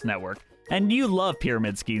Podcast Network. And you love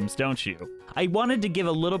pyramid schemes, don't you? I wanted to give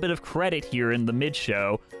a little bit of credit here in the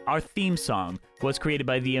mid-show. Our theme song was created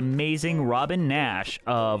by the amazing Robin Nash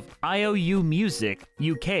of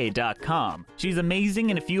IOUmusicuk.com. She's amazing,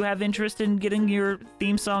 and if you have interest in getting your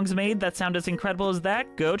theme songs made that sound as incredible as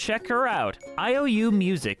that, go check her out.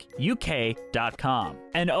 IOUmusicuk.com.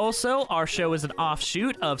 And also, our show is an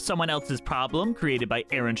offshoot of Someone Else's Problem, created by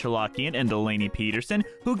Aaron Chalakian and Delaney Peterson,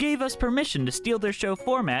 who gave us permission to steal their show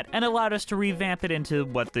format and allowed us to revamp it into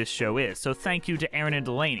what this show is. So thank you to Aaron and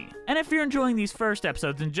Delaney. And if you're enjoying these first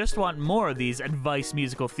episodes and just want more of these advice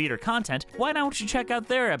musical theater content, why don't you check out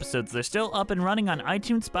their episodes? They're still up and running on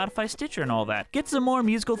iTunes, Spotify, Stitcher, and all that. Get some more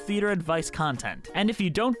musical theater advice content. And if you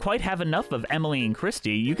don't quite have enough of Emily and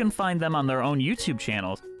Christy, you can find them on their own YouTube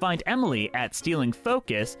channels. Find Emily at Stealing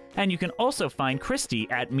Focus, and you can also find Christy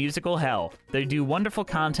at Musical Hell. They do wonderful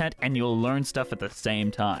content, and you'll learn stuff at the same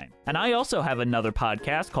time. And I also have another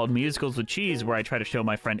podcast called Musicals with Cheese, where I try to show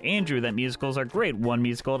my friend Andrew that musicals are great, one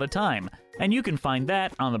musical at a time. And you can find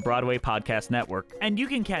that on the Broadway Podcast Network. And you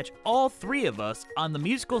can catch all three of us on the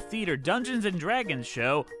musical theater Dungeons & Dragons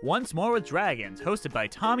show, Once More with Dragons, hosted by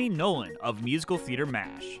Tommy Nolan of Musical Theater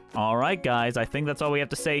MASH. All right, guys, I think that's all we have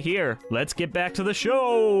to say here. Let's get back to the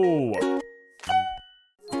show!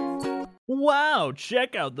 Wow,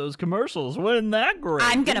 check out those commercials. Wasn't that great?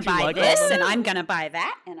 I'm going to buy this, and I'm going to buy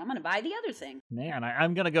that, and I'm going to buy the other thing. Man,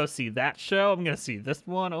 I'm going to go see that show. I'm going to see this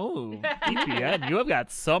one. Oh, DPN, you have got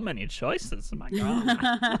so many choices. Oh, my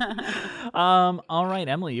God. All right,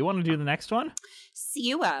 Emily, you want to do the next one?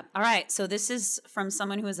 Siua. All right, so this is from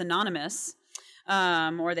someone who is anonymous,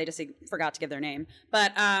 or they just forgot to give their name.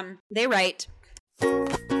 But they write,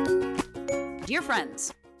 Dear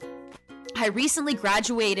friends, I recently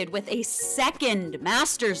graduated with a second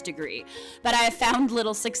master's degree, but I have found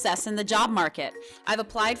little success in the job market. I've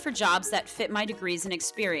applied for jobs that fit my degrees and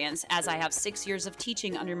experience, as I have 6 years of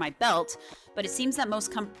teaching under my belt, but it seems that most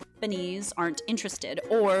companies aren't interested,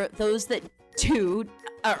 or those that do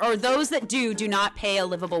or those that do not pay a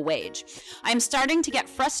livable wage. I'm starting to get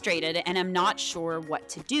frustrated and am not sure what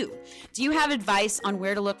to do. Do you have advice on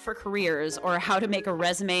where to look for careers or how to make a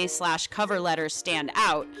resume/cover letter stand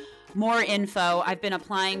out? More info. I've been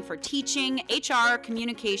applying for teaching, HR,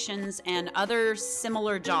 communications, and other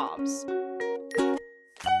similar jobs.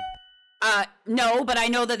 No, but I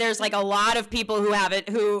know that there's like a lot of people who have it,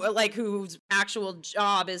 whose actual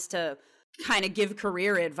job is to kind of give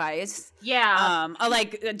career advice. Yeah.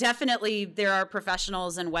 Definitely there are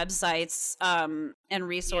professionals and websites and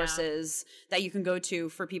resources that you can go to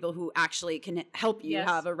for people who actually can help you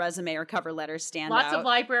have a resume or cover letter stand out. Lots of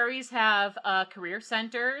libraries have career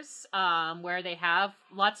centers where they have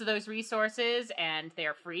lots of those resources and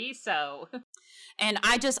they're free, so... And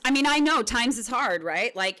I know times is hard,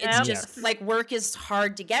 right? Like it's just like work is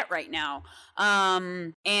hard to get right now.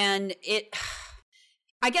 And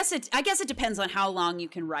I guess it depends on how long you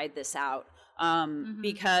can ride this out.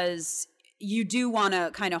 Because you do want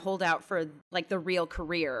to kind of hold out for like the real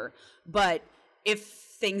career, but if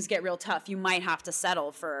things get real tough, you might have to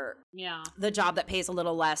settle for the job that pays a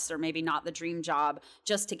little less or maybe not the dream job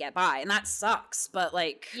just to get by. And that sucks, but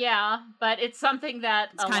like... Yeah, but it's something that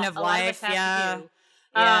it's kind of life, to do.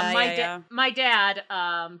 My dad,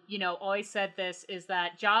 always said this, is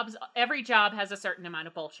that every job has a certain amount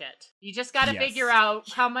of bullshit. You just got to figure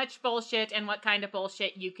out how much bullshit and what kind of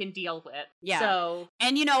bullshit you can deal with. Yeah. So,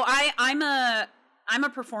 and I'm a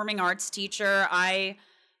performing arts teacher.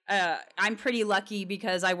 I'm pretty lucky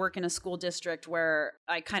because I work in a school district where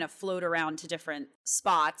I kind of float around to different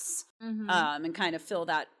spots and kind of fill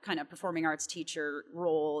that kind of performing arts teacher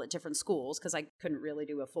role at different schools because I couldn't really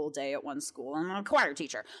do a full day at one school. I'm a choir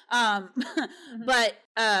teacher. But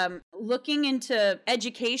looking into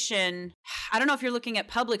education, I don't know if you're looking at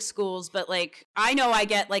public schools, but like I know I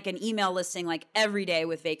get like an email listing like every day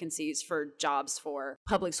with vacancies for jobs for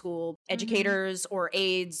public school educators or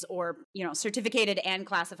aides or, certificated and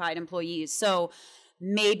classified employees. So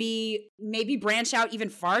maybe branch out even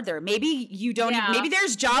farther. Maybe you don't maybe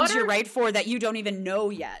there's jobs you're right for that you don't even know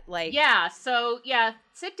yet. Like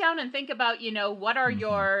sit down and think about, what are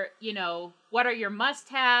your, what are your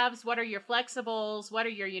must-haves, what are your flexibles, what are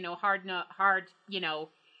your,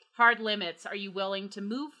 hard limits. Are you willing to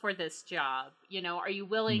move for this job? Are you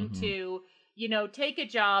willing to take a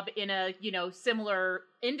job in a, similar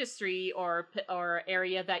industry or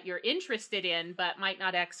area that you're interested in, but might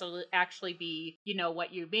not actually be,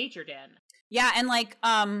 what you majored in. Yeah, and like,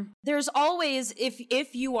 there's always,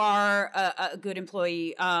 if you are a good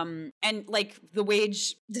employee, and like the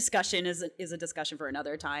wage discussion is a discussion for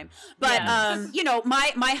another time. But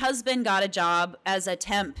my husband got a job as a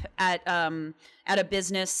temp at a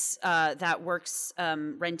business that works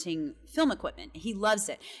renting film equipment. He loves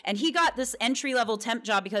it, and he got this entry-level temp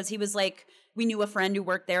job because he was like, we knew a friend who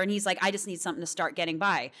worked there and he's like, I just need something to start getting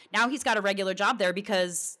by. Now he's got a regular job there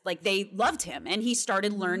because like they loved him and he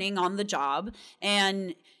started learning on the job.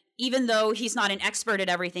 And even though he's not an expert at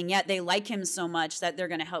everything yet, they like him so much that they're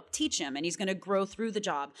going to help teach him and he's going to grow through the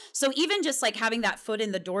job. So even just like having that foot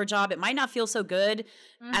in the door job, it might not feel so good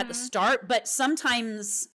at the start, but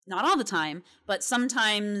sometimes, not all the time, but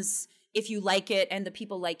sometimes if you like it and the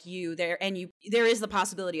people like you there is the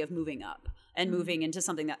possibility of moving up and moving into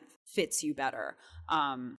something that fits you better.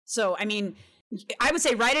 So, I mean, I would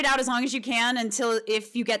say write it out as long as you can until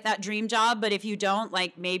if you get that dream job. But if you don't,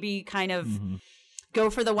 like maybe kind of go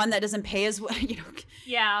for the one that doesn't pay as well,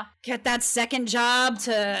 get that second job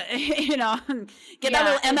to, get that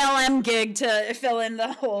little MLM gig to fill in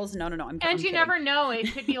the holes. No, I'm kidding. Never know.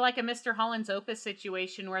 It could be like a Mr. Holland's Opus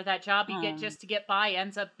situation where that job you get just to get by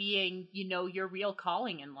ends up being, your real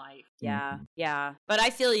calling in life. Yeah. But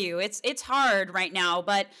I feel you. It's hard right now,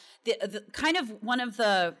 but the kind of one of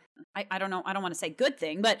the, I don't know, I don't want to say good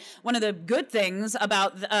thing, but one of the good things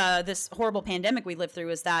about this horrible pandemic we lived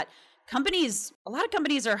through is that a lot of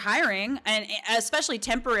companies are hiring, and especially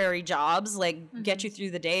temporary jobs, like get you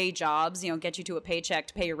through the day jobs, get you to a paycheck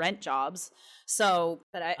to pay your rent jobs. So,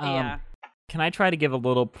 but Can I try to give a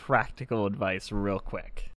little practical advice real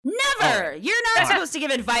quick? Never! You're not supposed to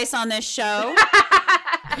give advice on this show.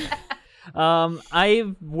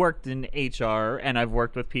 I've worked in HR, and I've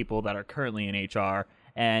worked with people that are currently in HR,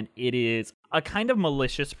 and it is a kind of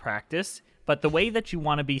malicious practice But the way that you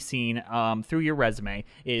want to be seen through your resume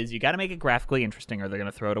is you got to make it graphically interesting or they're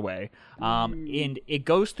going to throw it away. And it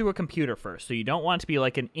goes through a computer first. So you don't want it to be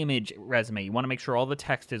like an image resume. You want to make sure all the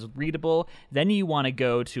text is readable. Then you want to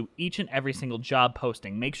go to each and every single job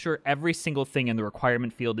posting. Make sure every single thing in the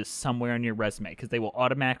requirement field is somewhere in your resume because they will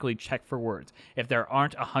automatically check for words. If there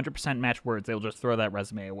aren't 100% matched words, they'll just throw that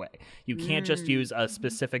resume away. You can't just use a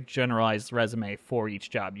specific generalized resume for each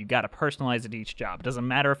job. You got to personalize it each job. It doesn't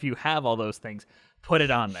matter if you have all those things. Put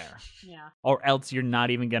it on there. Yeah. Or else you're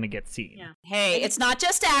not even going to get seen. Yeah. Hey, it's not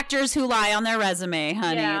just actors who lie on their resume,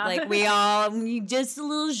 honey. Yeah. Like we just a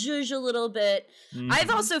little zhuzh a little bit.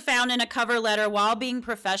 I've also found in a cover letter while being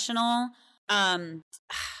professional,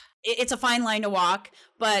 it's a fine line to walk,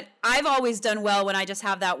 but I've always done well when I just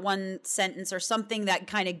have that one sentence or something that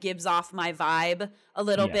kind of gives off my vibe a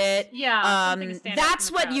little bit. Yeah, something to stand out that's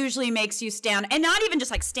from the what crowd. usually makes you stand, and not even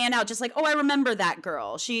just like stand out, just like, oh, I remember that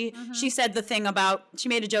girl. She said the thing about, she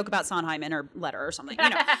made a joke about Sondheim in her letter or something, you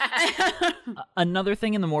know. Another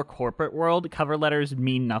thing in the more corporate world, cover letters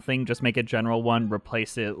mean nothing. Just make a general one,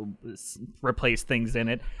 replace things in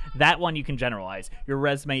it. That one you can generalize. Your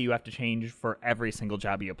resume you have to change for every single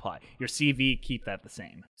job you apply. Your CV, keep that the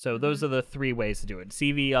same. So those are the 3 ways to do it.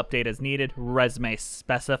 CV update as needed, resume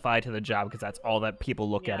specify to the job because that's all that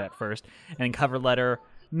people look at first. And cover letter,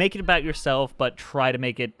 make it about yourself, but try to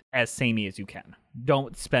make it as samey as you can.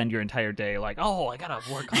 Don't spend your entire day like, oh, I gotta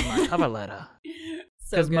work on my cover letter.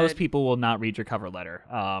 Because most people will not read your cover letter.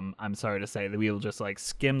 I'm sorry to say that we will just like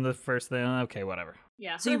skim the first thing. Okay, whatever.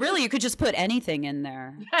 Yeah. So you could just put anything in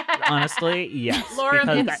there. Honestly, yes. Laura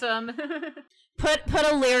because Minsum. Put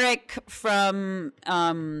a lyric from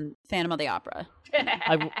Phantom of the Opera.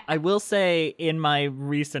 I will say in my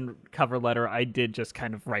recent cover letter, I did just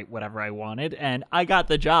kind of write whatever I wanted, and I got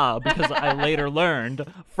the job because I later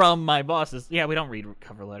learned from my bosses, yeah, we don't read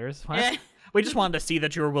cover letters. What? We just wanted to see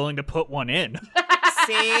that you were willing to put one in.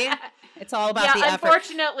 See? It's all about the effort.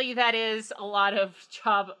 Unfortunately, that is a lot of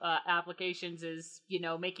job applications is,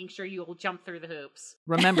 making sure you'll jump through the hoops.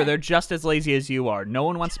 Remember, they're just as lazy as you are. No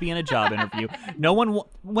one wants to be in a job interview.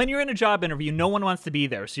 When you're in a job interview, no one wants to be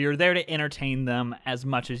there. So you're there to entertain them as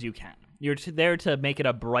much as you can. You're there to make it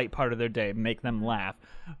a bright part of their day, make them laugh,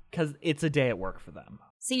 because it's a day at work for them.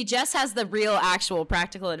 See, Jess has the real, actual,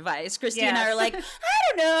 practical advice. Christy and I are like, I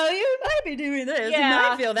don't know, you might be doing this, you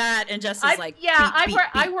might feel that, and Jess is like,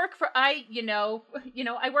 I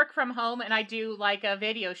work from home, and I do like a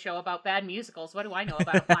video show about bad musicals. What do I know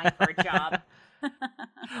about applying for a job?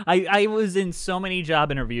 I was in so many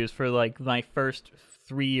job interviews for like my first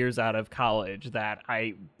 3 years out of college that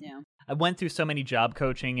I went through so many job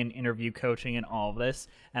coaching and interview coaching and all of this,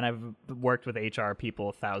 and I've worked with HR people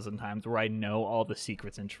 1,000 times where I know all the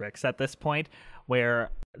secrets and tricks at this point, where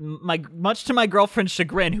much to my girlfriend's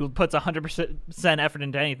chagrin, who puts 100% effort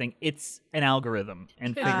into anything, it's an algorithm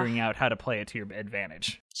and figuring out how to play it to your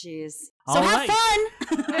advantage. Jeez. All so right. have fun.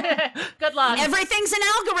 Good luck. Everything's an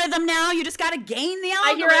algorithm now. You just got to gain the I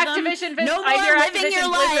algorithm. hear Activision your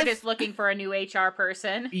Blizzard life. is looking for a new HR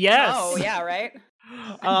person. Yes. Oh, yeah, right?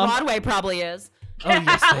 Broadway probably is. Oh,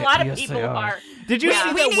 yes, A lot of people are. Did you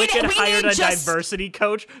see that Wicked hired a just- diversity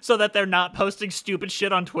coach so that they're not posting stupid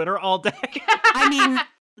shit on Twitter all day? I mean,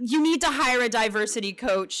 you need to hire a diversity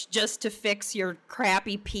coach just to fix your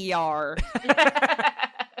crappy PR.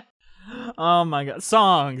 Oh my god.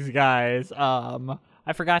 Songs, guys.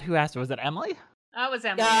 I forgot who asked it. Was it Emily? That was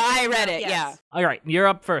Emily. I read it, yeah. All right, you're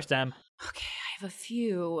up first, Em. Okay, I have a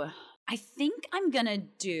few. I think I'm gonna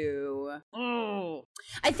do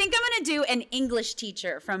an English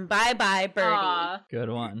teacher from Bye Bye Birdie. Aw. Good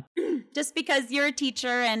one. Just because you're a teacher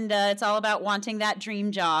and it's all about wanting that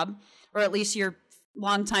dream job, or at least your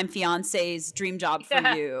longtime fiance's dream job for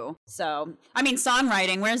you. So, I mean,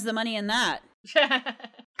 songwriting, where's the money in that?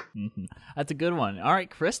 That's a good one. All right,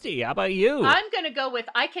 Christy, how about you? I'm gonna go with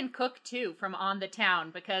 "I Can Cook Too" from On the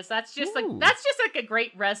Town because that's just like a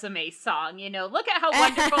great resume song. Look at how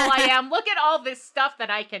wonderful I am. Look at all this stuff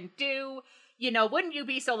that I can do. Wouldn't you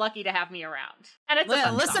be so lucky to have me around? And it's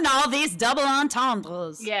Listen to all these double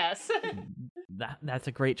entendres. Yes. That's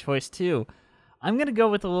a great choice too. I'm gonna go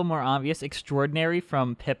with a little more obvious, "Extraordinary"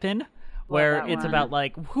 from Pippin, where it's about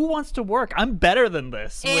like, who wants to work? I'm better than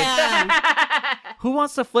this. Yeah. Who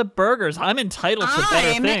wants to flip burgers? I'm entitled to better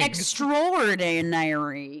I'm things.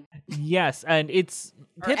 extraordinary. Yes, and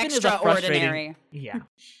Pippin is a frustrating. Yeah.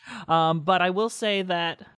 But I will say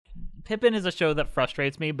that Pippin is a show that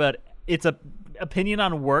frustrates me, but its opinion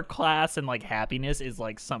on work class and like happiness is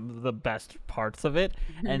like some of the best parts of it,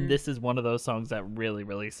 and this is one of those songs that really,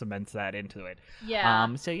 really cements that into it.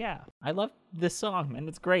 Yeah. So yeah, I love this song and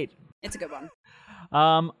it's great. It's a good one.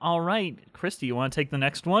 All right, Christy, you want to take the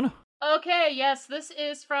next one? Okay, yes, this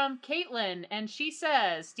is from Caitlin, and she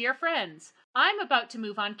says, Dear friends, I'm about to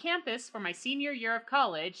move on campus for my senior year of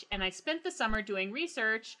college, and I spent the summer doing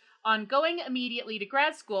research on going immediately to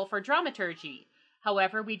grad school for dramaturgy.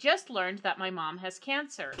 However, we just learned that my mom has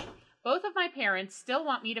cancer. Both of my parents still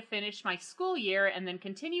want me to finish my school year and then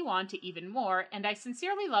continue on to even more, and I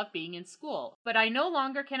sincerely love being in school. But I no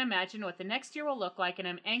longer can imagine what the next year will look like, and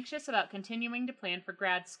I'm anxious about continuing to plan for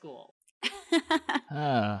grad school.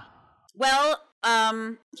 Well,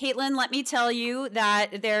 Caitlin, let me tell you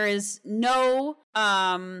that there is no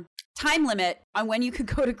time limit on when you could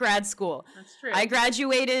go to grad school. That's true. I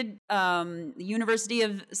graduated the University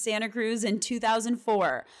of Santa Cruz in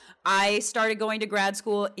 2004. I started going to grad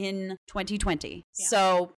school in 2020. Yeah.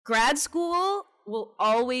 So grad school will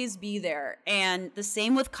always be there. And the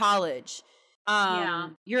same with college.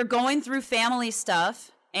 You're going through family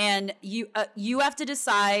stuff, and you have to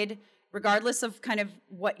decide, regardless of kind of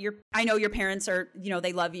what I know your parents are,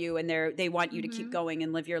 they love you and they want you to keep going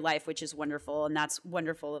and live your life, which is wonderful. And that's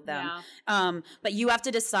wonderful of them. Yeah. But you have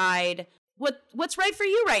to decide what's right for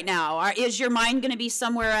you right now. Is your mind going to be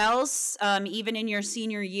somewhere else, even in your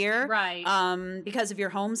senior year? Right. Because of your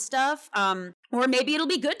home stuff. Or maybe it'll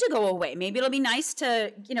be good to go away. Maybe it'll be nice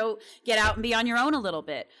to, get out and be on your own a little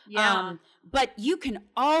bit. Yeah. But you can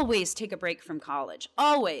always take a break from college.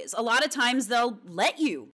 Always. A lot of times they'll let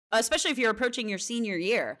you, especially if you're approaching your senior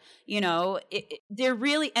year. They're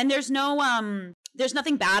really, and there's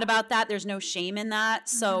nothing bad about that. There's no shame in that.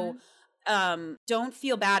 So don't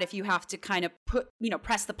feel bad if you have to kind of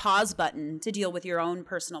press the pause button to deal with your own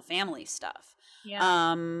personal family stuff.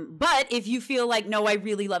 Yeah. But if you feel like, no, I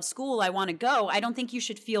really love school, I want to go, I don't think you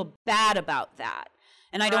should feel bad about that.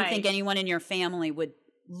 And I don't think anyone in your family would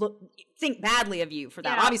think badly of you for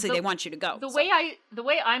that. Yeah, Obviously, they want you to go. The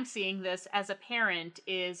way I'm seeing this as a parent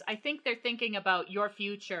is, I think they're thinking about your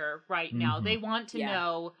future right now. They want to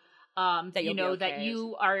know that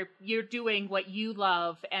you're doing what you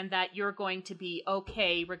love, and that you're going to be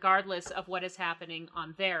okay regardless of what is happening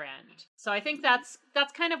on their end. So I think that's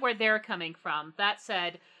kind of where they're coming from. That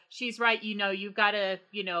said, she's right. You've got to,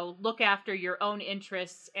 look after your own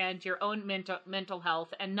interests and your own mental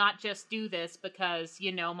health, and not just do this because,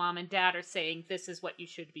 mom and dad are saying this is what you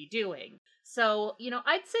should be doing. So,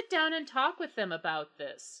 I'd sit down and talk with them about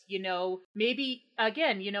this. Maybe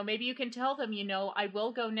you can tell them, I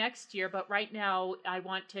will go next year, but right now I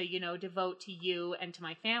want to, devote to you and to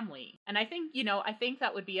my family. And I think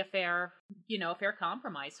that would be a fair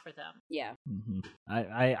compromise for them. Yeah. Mm-hmm.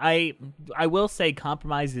 I will say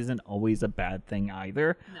compromise isn't always a bad thing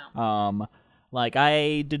either. No. Like,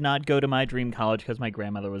 I did not go to my dream college because my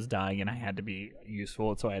grandmother was dying and I had to be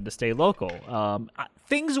useful, so I had to stay local.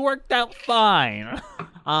 Things worked out fine.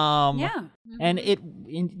 And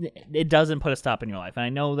it doesn't put a stop in your life. And I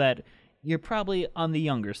know that you're probably on the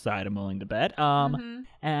younger side, I'm willing to bet.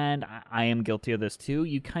 And I am guilty of this too.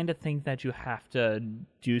 You kind of think that you have to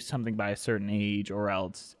do something by a certain age or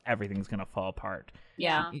else everything's going to fall apart.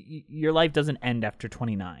 Yeah. Your life doesn't end after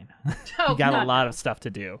 29. Oh, you got a lot of stuff to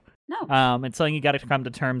do. No. It's something you got to come to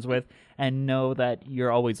terms with and know that you're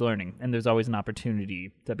always learning and there's always an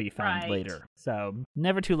opportunity to be found later. So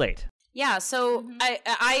never too late. Yeah, so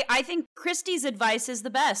I think Christy's advice is the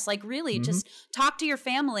best. Like, really, just talk to your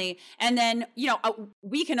family, and then,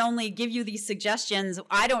 we can only give you these suggestions.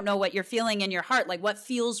 I don't know what you're feeling in your heart, like what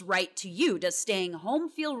feels right to you. Does staying home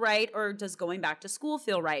feel right, or does going back to school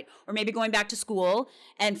feel right? Or maybe going back to school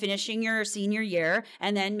and finishing your senior year,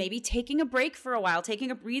 and then maybe taking a break for a while,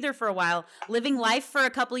 taking a breather for a while, living life for a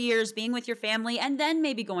couple of years, being with your family, and then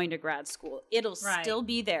maybe going to grad school. It'll still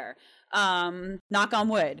be there. Knock on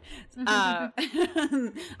wood. I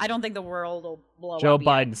don't think the world will blow Joe up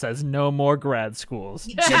Biden says no more grad schools.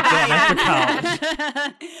 College.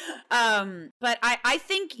 But I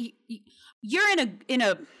think you're in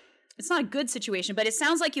a it's not a good situation, but it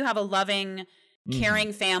sounds like you have a loving,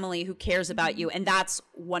 caring family who cares about you, and that's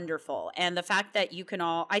wonderful. And the fact that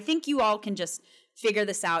I think you all can just figure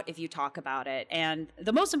this out if you talk about it. And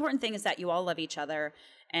the most important thing is that you all love each other,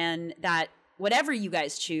 and that whatever you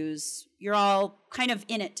guys choose, you're all kind of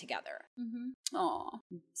in it together. Aw.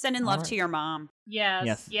 Sending love to your mom.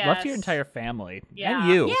 Yes. Love to your entire family. Yeah.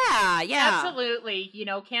 And you. Yeah. Absolutely.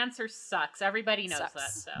 Cancer sucks. Everybody knows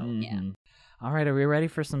that. So. Yeah. All right, are we ready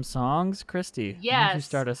for some songs? Christy, why don't you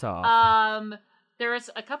start us off?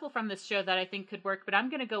 There's a couple from this show that I think could work, but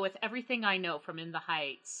I'm going to go with Everything I Know from In the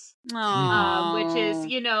Heights. Which is,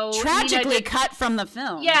 tragically Nina cut from the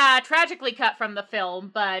film. Yeah, tragically cut from the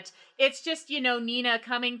film, but it's just, Nina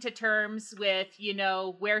coming to terms with,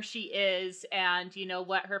 where she is and,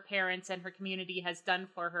 what her parents and her community has done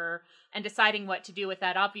for her and deciding what to do with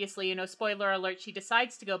that. Obviously, spoiler alert, she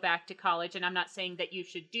decides to go back to college, and I'm not saying that you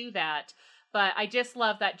should do that. But I just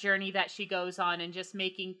love that journey that she goes on and just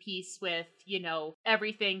making peace with,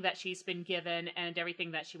 everything that she's been given and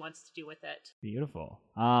everything that she wants to do with it. Beautiful.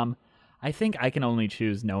 I think I can only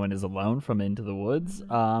choose No One Is Alone from Into the Woods,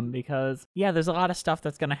 because, there's a lot of stuff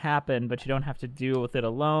that's going to happen, but you don't have to deal with it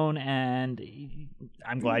alone, and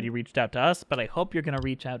I'm glad you reached out to us, but I hope you're going to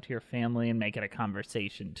reach out to your family and make it a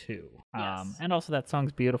conversation, too. Yes. And also, that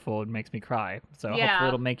song's beautiful. It makes me cry, so hopefully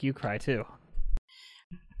it'll make you cry, too.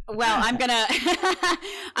 Well, I'm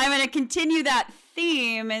gonna continue that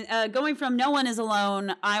theme, and going from No One Is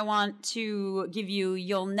Alone, I want to give you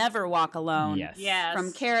You'll Never Walk Alone. Yes.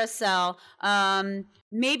 From Carousel.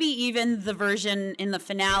 Maybe even the version in the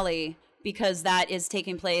finale, because that is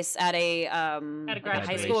taking place at a graduation.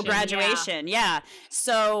 high school graduation. Yeah.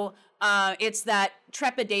 So it's that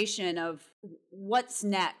trepidation of what's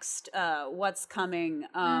next, what's coming.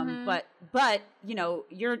 But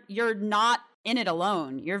you're not in it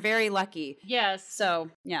alone. You're very lucky. Yes.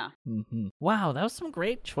 So, yeah. Mm-hmm. Wow, that was some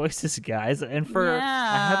great choices, guys. And for a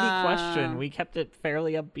heavy question, we kept it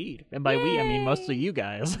fairly upbeat. And by we, I mean mostly you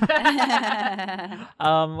guys.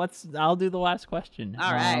 I'll do the last question.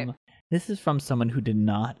 All right. This is from someone who did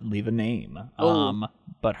not leave a name.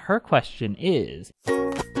 But her question is,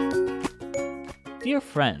 Dear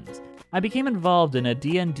friends, I became involved in a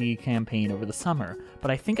D&D campaign over the summer,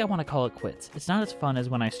 but I think I want to call it quits. It's not as fun as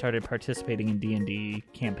when I started participating in D&D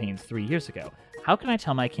campaigns 3 years ago. How can I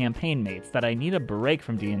tell my campaign mates that I need a break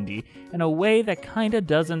from D&D in a way that kinda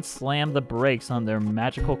doesn't slam the brakes on their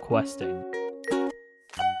magical questing?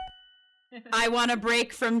 I want a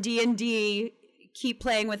break from D&D. Keep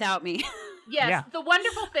playing without me. Yes, Yeah. The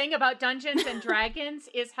wonderful thing about Dungeons and Dragons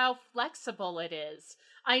is how flexible it is.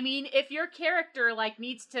 I mean, if your character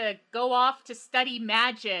needs to go off to study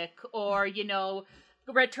magic or,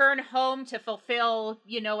 return home to fulfill,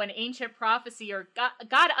 an ancient prophecy or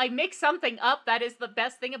God, I make something up. That is the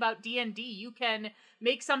best thing about D&D. You can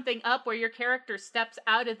make something up where your character steps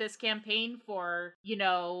out of this campaign for,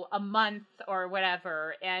 a month or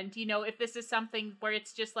whatever. And, if this is something where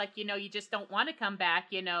it's just you just don't want to come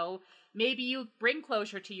back, maybe you bring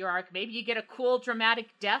closure to your arc. Maybe you get a cool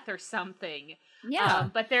dramatic death or something. Yeah.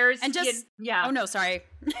 But there's Oh no, sorry.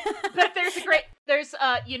 But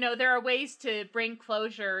there are ways to bring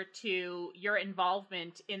closure to your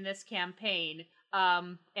involvement in this campaign,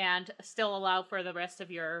 and still allow for the rest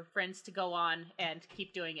of your friends to go on and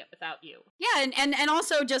keep doing it without you. Yeah, and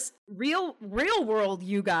also just real world,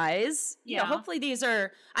 you guys. Yeah. Hopefully these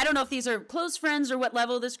are, I don't know if these are close friends or what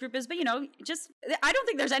level this group is, but I don't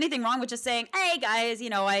think there's anything wrong with just saying, hey guys,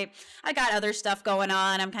 I got other stuff going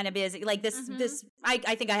on. I'm kind of busy.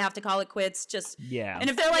 I think I have to call it quits. And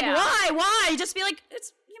if they're like, why? Just be like,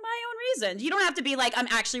 it's my own reason. You don't have to be like, I'm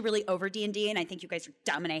actually really over D&D and I think you guys are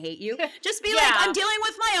dumb and I hate you. Just be like, I'm dealing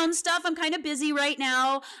with my own stuff. I'm kind of busy right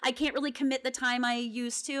now. I can't really commit the time I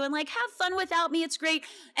used to, and have fun without me. It's great.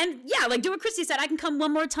 And do what Christy said. I can come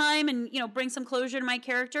one more time and, bring some closure to my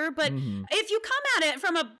character. But if you come at it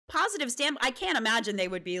from a positive standpoint, I can't imagine they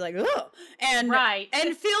would be like, ugh. And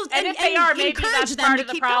if they are, maybe that's part of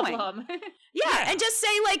the problem. And just say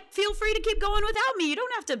feel free to keep going without me. You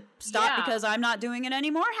don't have to stop because I'm not doing it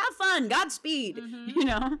anymore. Have fun. Godspeed.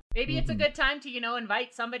 Maybe it's a good time to,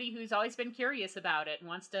 invite somebody who's always been curious about it and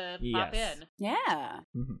wants to pop in. Yeah.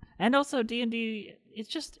 Mm-hmm. And also D&D,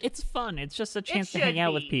 it's fun. It's just a chance to hang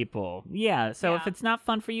out with people. Yeah. So if it's not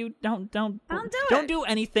fun for you, don't do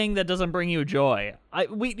anything that doesn't bring you joy.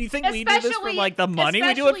 You think we do this for the money?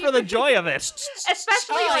 We do it for the joy of it.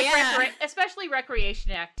 Especially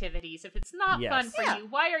recreation activities. If it's not fun for you,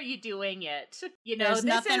 why are you doing it? There's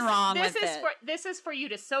nothing wrong with it. This is for you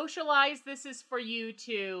to socialize. This is for you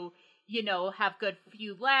to, have good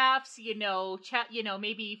few laughs, chat,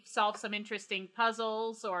 maybe solve some interesting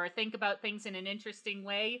puzzles or think about things in an interesting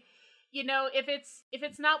way. If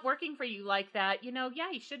it's not working for you like that, you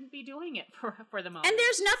shouldn't be doing it for the moment. And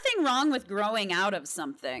there's nothing wrong with growing out of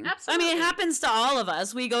something. Absolutely. I mean, it happens to all of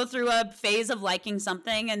us. We go through a phase of liking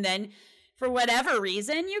something and then for whatever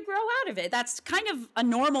reason, you grow out of it. That's kind of a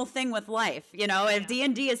normal thing with life. If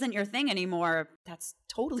D&D isn't your thing anymore, that's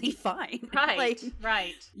totally fine. Right,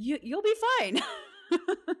 right. You'll be fine.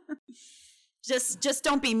 Just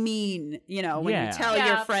don't be mean, when Yeah. you tell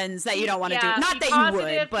your friends that you don't want to do. Not be that positive,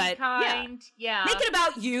 you would, but be kind. Yeah. make it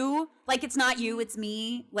about you. Like it's not you, it's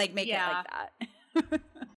me. Like make it like that.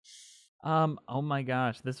 Oh my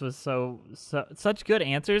gosh, this was such good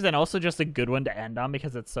answers, and also just a good one to end on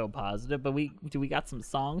because it's so positive. But we got some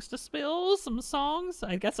songs to spill? Some songs?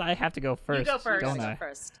 I guess I have to go first. You go first. Don't You I? go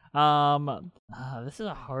first. This is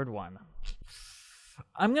a hard one.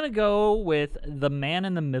 I'm gonna go with "The Man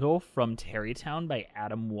in the Middle" from Terrytown by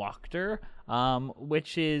Adam Wachter,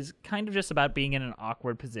 which is kind of just about being in an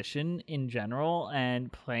awkward position in general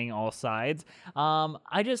and playing all sides.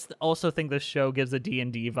 I just also think this show gives a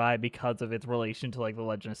D&D vibe because of its relation to like the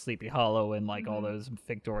Legend of Sleepy Hollow and like all those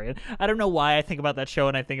Victorian. I don't know why I think about that show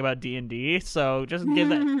and I think about D&D. So just give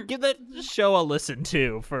that show a listen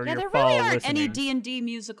to for your there fall really aren't listening. any D&D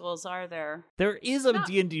musicals, are there? There is a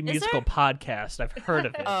D&D musical podcast. I've heard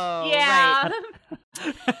of it. Oh, Yeah.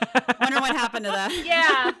 right. Wonder what happened to that.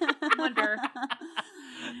 Yeah. I wonder.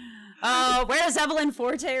 Oh, where's Evelyn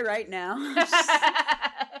Forte right now?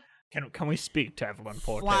 Can we speak to Evelyn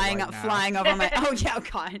Forte flying right now? flying over my. Oh yeah,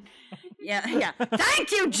 God. Yeah.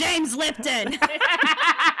 Thank you, James Lipton.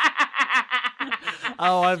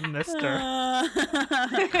 Oh, I've missed her.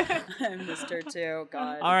 I missed her too.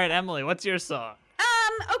 God. All right, Emily, what's your song?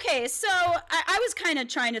 Okay, so I was kind of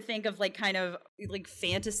trying to think of like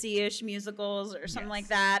fantasy-ish musicals or something like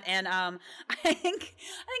that, and I think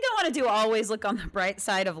I want to do "Always Look on the Bright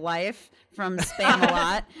Side of Life" from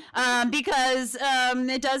Spamalot, because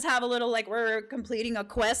it does have a little like we're completing a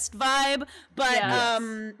quest vibe, but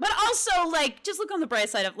but also like just look on the bright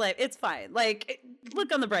side of life. It's fine. Like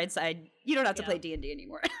look on the bright side. You don't have to play D&D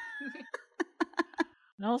anymore.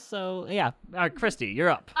 And also, Christy, you're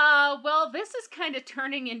up. Well, this is kind of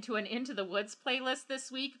turning into an Into the Woods playlist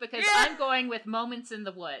this week because I'm going with Moments in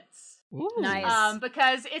the Woods. Ooh. Nice.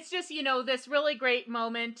 Because it's just, this really great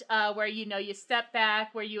moment where, you step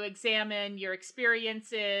back, where you examine your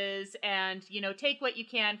experiences and, take what you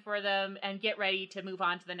can for them and get ready to move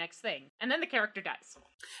on to the next thing. And then the character dies.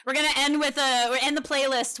 We're gonna end the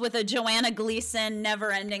playlist with a Joanna Gleason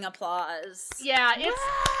never-ending applause. Yeah, it's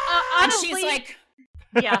And honestly, she's like,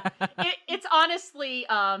 yeah, it's honestly,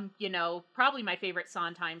 probably my favorite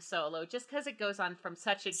Sondheim solo, just because it goes on from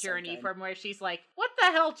such a journey from where she's like, what the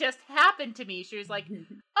hell just happened to me? She was like,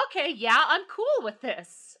 okay, yeah, I'm cool with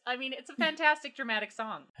this. I mean, it's a fantastic dramatic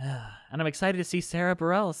song. And I'm excited to see Sarah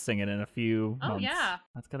Bareilles sing it in a few months. Oh, yeah.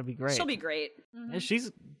 That's going to be great. she'll be great. Mm-hmm.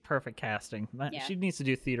 She's perfect casting. Yeah. She needs to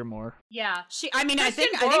do theater more. Yeah. I think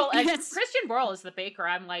Christian Borle as the baker,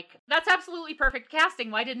 I'm like, that's absolutely perfect casting.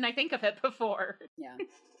 Why didn't I think of it before? yeah.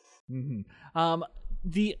 Mm-hmm.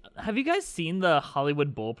 Have you guys seen the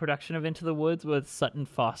Hollywood Bowl production of Into the Woods with Sutton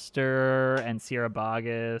Foster and Sierra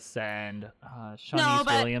Boggess and Shawnice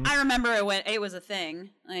Williams? I remember it was a thing.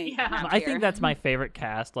 Like, Yeah. I think that's my favorite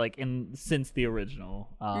cast, since the original.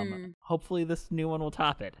 Hopefully this new one will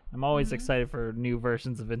top it. I'm always excited for new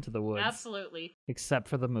versions of Into the Woods. Absolutely. Except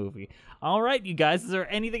for the movie. All right, you guys, is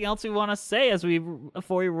there anything else we want to say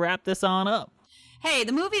before we wrap this on up? Hey,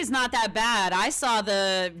 the movie's not that bad. I saw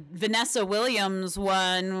the Vanessa Williams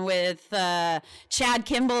one with Chad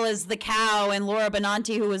Kimball as the cow and Laura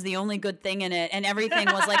Benanti, who was the only good thing in it, and everything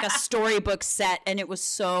was like a storybook set, and it was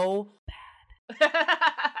so bad.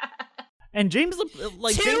 And James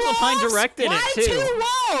Lapine directed Why it too. two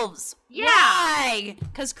wolves? Yeah. Why?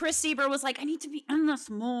 Because Chris Sieber was like, I need to be in this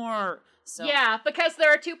more. So Yeah, because there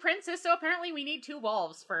are two princes, so apparently we need two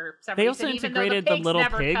wolves for some They reason. also even though integrated the the pigs little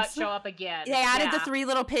never pigs? show up again. they added Yeah. the three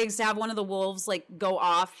little pigs to have one of the wolves like go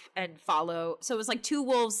off and follow. So it was like two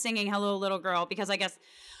wolves singing "Hello, Little Girl" because I guess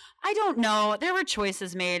I don't know. There were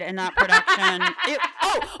choices made in that production.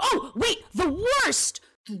 Wait, the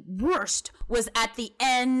worst was at the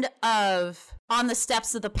end of On the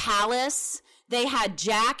Steps of the Palace. They had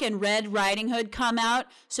Jack and Red Riding Hood come out.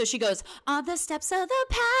 So she goes, on the steps of the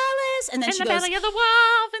palace. And then she goes, belly of the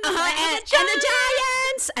wolf, and the belly of the and the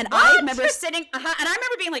giants. And I remember sitting, and I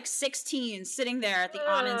remember being like 16, sitting there at the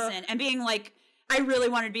Onenson and being like, I really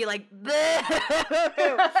wanted to be like,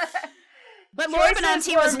 but Laura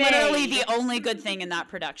Benanti was literally the only good thing in that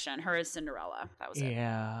production. Her as Cinderella. That was it.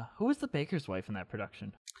 Yeah. Who was the baker's wife in that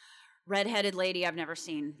production? Redheaded lady I've never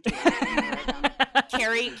seen.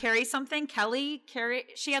 Carrie something? Carrie?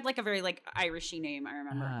 She had like a very like Irishy name, I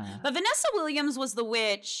remember. But Vanessa Williams was the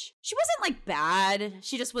witch. She wasn't like bad.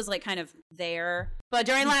 She just was like kind of there. But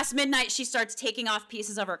during Last Midnight, she starts taking off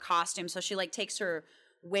pieces of her costume. So she like takes her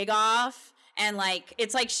wig off and like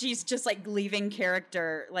it's like she's just like leaving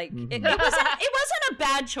character. Like it wasn't a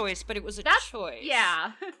bad choice, but it was a choice.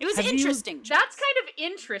 Yeah, it was an interesting choice. That's kind of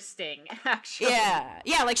interesting, actually.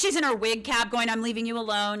 Yeah, like she's in her wig cap going, "I'm leaving you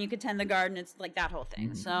alone. You could tend the garden." It's like that whole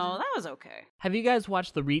thing. So that was okay. Have you guys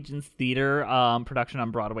watched the Regents Theater production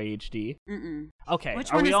on Broadway HD? Mm-mm. Okay.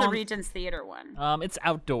 Which one is the Regents Theater one? It's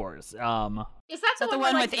outdoors. Is that the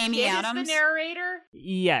one with Amy Adams? Is the narrator?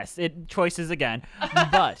 Yes, choices again.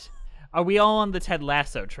 But are we all on the Ted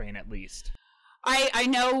Lasso train at least? I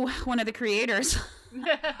know one of the creators.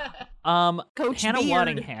 Coach Hannah Beard.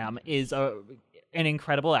 Waddingham is an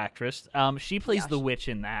incredible actress. She plays the witch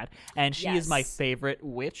in that, and she is my favorite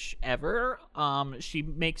witch ever. She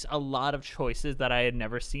makes a lot of choices that I had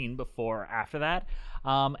never seen before after that.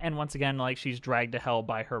 And once again, like, she's dragged to hell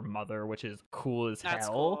by her mother, which is cool as That's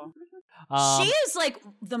hell. Cool. She is like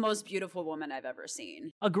the most beautiful woman I've ever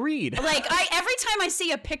seen. Agreed. Like every time I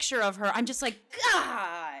see a picture of her, I'm just like,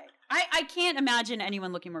 God, I can't imagine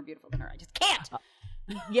anyone looking more beautiful than her. I just can't.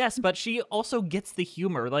 Yes, but she also gets the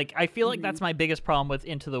humor. Like, I feel like that's my biggest problem with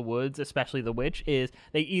Into the Woods, especially The Witch, is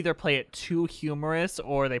they either play it too humorous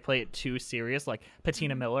or they play it too serious. Like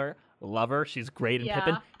Patina Miller, love her. She's great in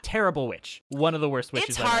Pippin. Terrible witch. One of the worst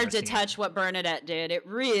witches I've ever seen. It's hard to touch what Bernadette did. It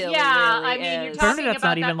really, really I mean, is. you're talking Bernadette's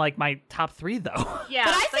about not even like my top 3 though. Yeah,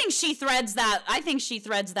 but I think she threads that. I think she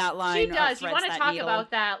threads that line. She does. You want to talk about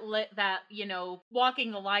that?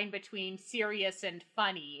 Walking the line between serious and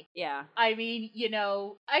funny. Yeah. I mean,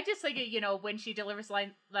 I just think when she delivers that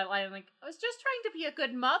line, I'm like, I was just trying to be a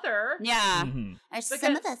good mother. Yeah.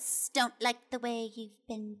 Some of us don't like the way you've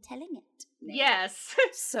been telling it. Yes.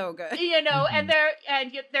 So good. And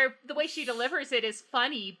they're the way she delivers it is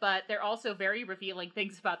funny, but they're also very revealing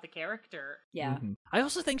things about the character. Yeah. I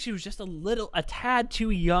also think she was just a tad too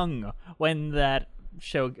young when that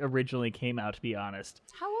show originally came out, to be honest.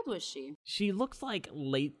 How old was she? She looks like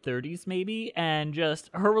late 30s maybe, and just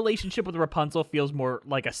her relationship with Rapunzel feels more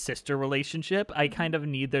like a sister relationship. I kind of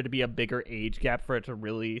need there to be a bigger age gap for it to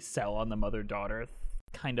really sell on the mother-daughter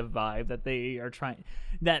kind of vibe that they are trying.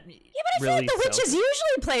 That but I feel like the witch is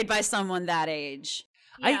usually played by someone that age.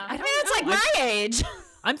 Yeah. I mean, it's like my age.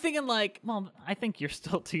 I'm thinking like, well, I think you're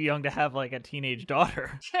still too young to have like a teenage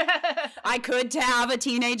daughter. I could have a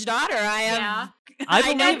teenage daughter. I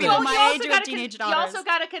know believe people it. my age who have teenage daughters. You also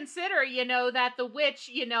got to consider, that the witch,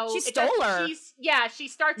 she stole her. She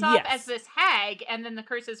starts off as this hag, and then the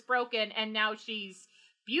curse is broken, and now she's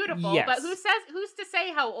beautiful. Yes. But who's to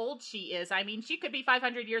say how old she is? I mean, she could be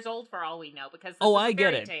 500 years old for all we know, because this is I a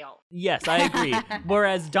get fairy it. tale. Yes, I agree.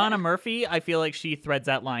 Whereas Donna Murphy, I feel like she threads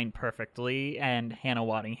that line perfectly, and Hannah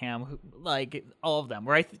Waddingham, like all of them.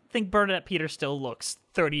 Where I think Bernadette Peters still looks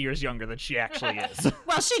 30 years younger than she actually is.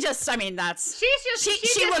 Well, she looks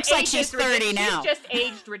like she's 30 now. She's just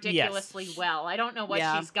aged ridiculously well. I don't know what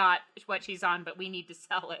what she's on, but we need to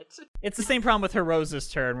sell it. It's the same problem with her Rose's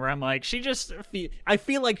Turn, where I'm like, I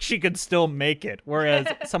feel like she could still make it. Whereas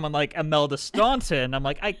someone like Imelda Staunton, I'm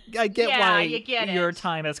like, I get why your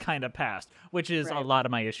time has kind of passed, which is a lot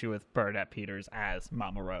of my issue with Bernadette Peters as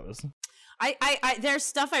Mama Rose. I there's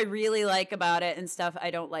stuff I really like about it and stuff I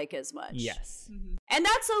don't like as much. Yes. And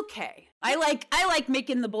that's okay. I like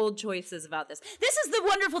making the bold choices about this. This is the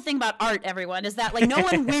wonderful thing about art, everyone, is that like no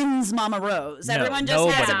one wins Mama Rose. Everyone just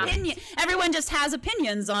has opinion. Everyone just has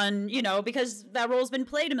opinions on, because that role's been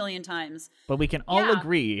played a million times. But we can all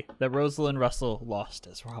agree that Rosalind Russell lost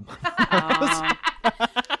as Mama Rose.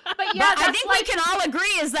 But I think we can all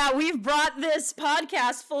agree is that we've brought this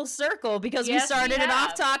podcast full circle because we started it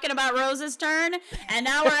off talking about Rose's Turn, and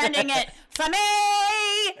now we're ending it for me!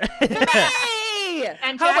 For me!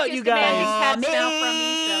 And How Jack about is you guys? demanding cats now from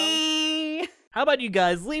me, so... How about you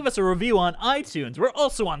guys leave us a review on iTunes? We're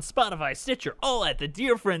also on Spotify, Stitcher, all at the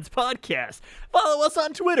Dear Friends Podcast. Follow us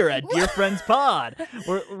on Twitter at Dear Friends Pod.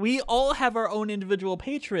 We all have our own individual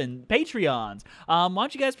Patreons. Why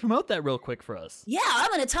don't you guys promote that real quick for us? Yeah, I'm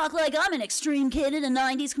going to talk like I'm an extreme kid in a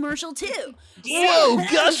 90s commercial, too. Whoa,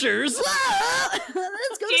 gushers! Whoa!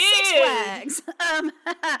 Let's go to Six Flags.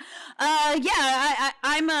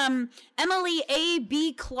 I'm Emily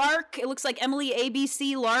A.B. Clark. It looks like Emily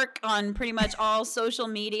A.B.C. Lark on pretty much all social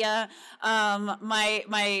media.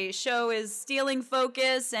 My show is Stealing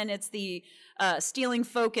Focus, and it's the Stealing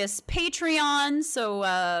Focus Patreon.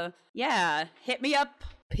 So, hit me up,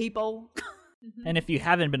 people. And if you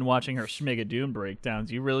haven't been watching her Schmigadoon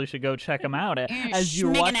breakdowns, you really should go check them out. As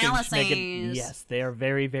you're watching Schmigadoon, yes, they are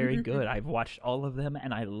very, very good. I've watched all of them,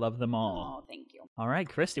 and I love them all. Oh, thank you. All right,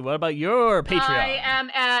 Christy, what about your Patreon? I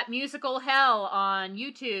am at Musical Hell on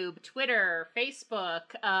YouTube, Twitter, Facebook,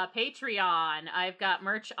 Patreon. I've got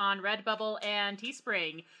merch on Redbubble and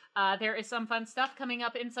Teespring. There is some fun stuff coming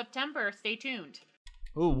up in September. Stay tuned.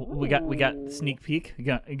 Ooh, we got sneak peek.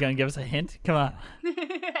 You gonna give us a hint? Come on.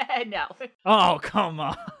 No. Oh, come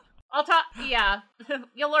on. I'll talk. Yeah,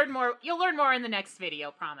 you'll learn more. You'll learn more in the next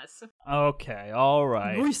video. Promise. Okay, all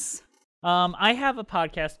right. Nice. I have a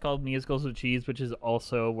podcast called Musicals with Cheese, which is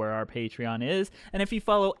also where our Patreon is. And if you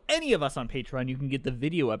follow any of us on Patreon, you can get the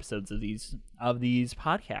video episodes of these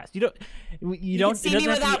podcasts. You don't see me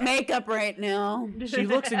without makeup right now. She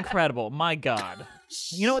looks incredible. My God.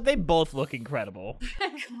 You know what? They both look incredible.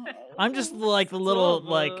 I'm just like the little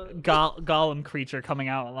golem creature coming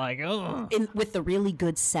out like, ugh. With the really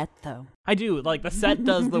good set, though. I do. Like, the set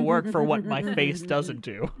does the work for what my face doesn't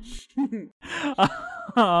do.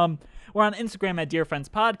 We're on Instagram at Dear Friends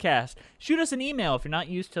Podcast. Shoot us an email if you're not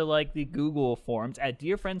used to like the Google forms at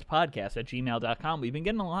dearfriendspodcast@gmail.com. We've been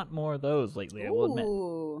getting a lot more of those lately, I will admit.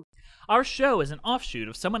 Our show is an offshoot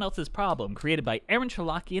of Someone Else's Problem, created by Aaron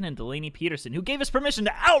Chalakian and Delaney Peterson, who gave us permission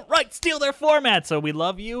to outright steal their format. So we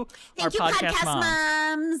love you, Thank you, podcast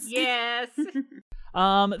moms. Yes.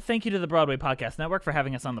 Thank you to the Broadway Podcast Network for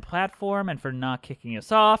having us on the platform and for not kicking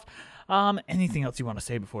us off. Anything else you want to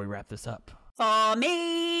say before we wrap this up? For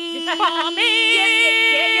me. For me.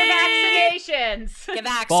 Get your vaccinations. Get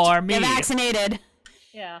vaxxed. For me. Get vaccinated.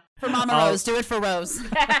 Yeah. For Mama Rose. Do it for Rose.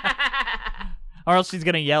 Or else she's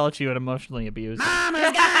going to yell at you and emotionally abuse you.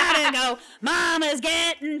 Mama's gotta go. Mama's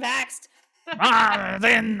getting vaxxed. Mama's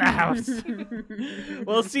in the house.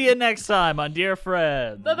 We'll see you next time on Dear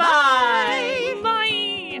Friends. Bye-bye.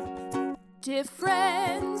 Bye. Dear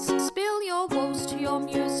friends, spill your woes to your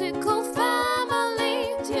musical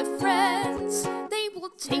family. Dear friends, they will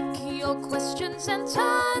take your questions and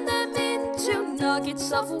turn them into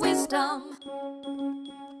nuggets of wisdom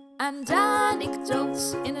and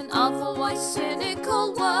anecdotes in an otherwise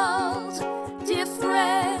cynical world. Dear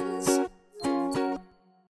friends.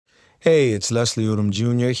 Hey, it's Leslie Odom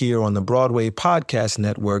Jr. here on the Broadway Podcast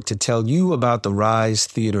Network to tell you about the Rise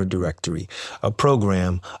Theater Directory, a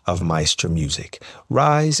program of Maestro Music.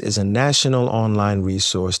 Rise is a national online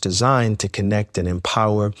resource designed to connect and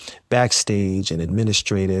empower backstage and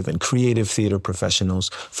administrative and creative theater professionals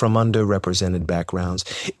from underrepresented backgrounds.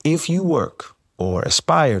 If you work or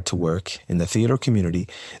aspire to work in the theater community,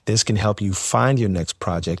 this can help you find your next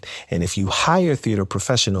project. And if you hire theater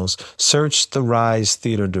professionals, search the Rise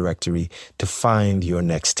Theater Directory to find your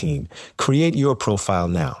next team. Create your profile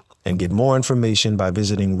now and get more information by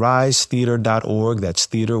visiting risetheater.org. That's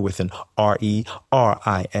theater with an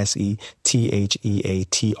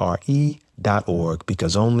RERISETHEATRE.org,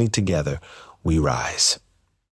 because only together we rise.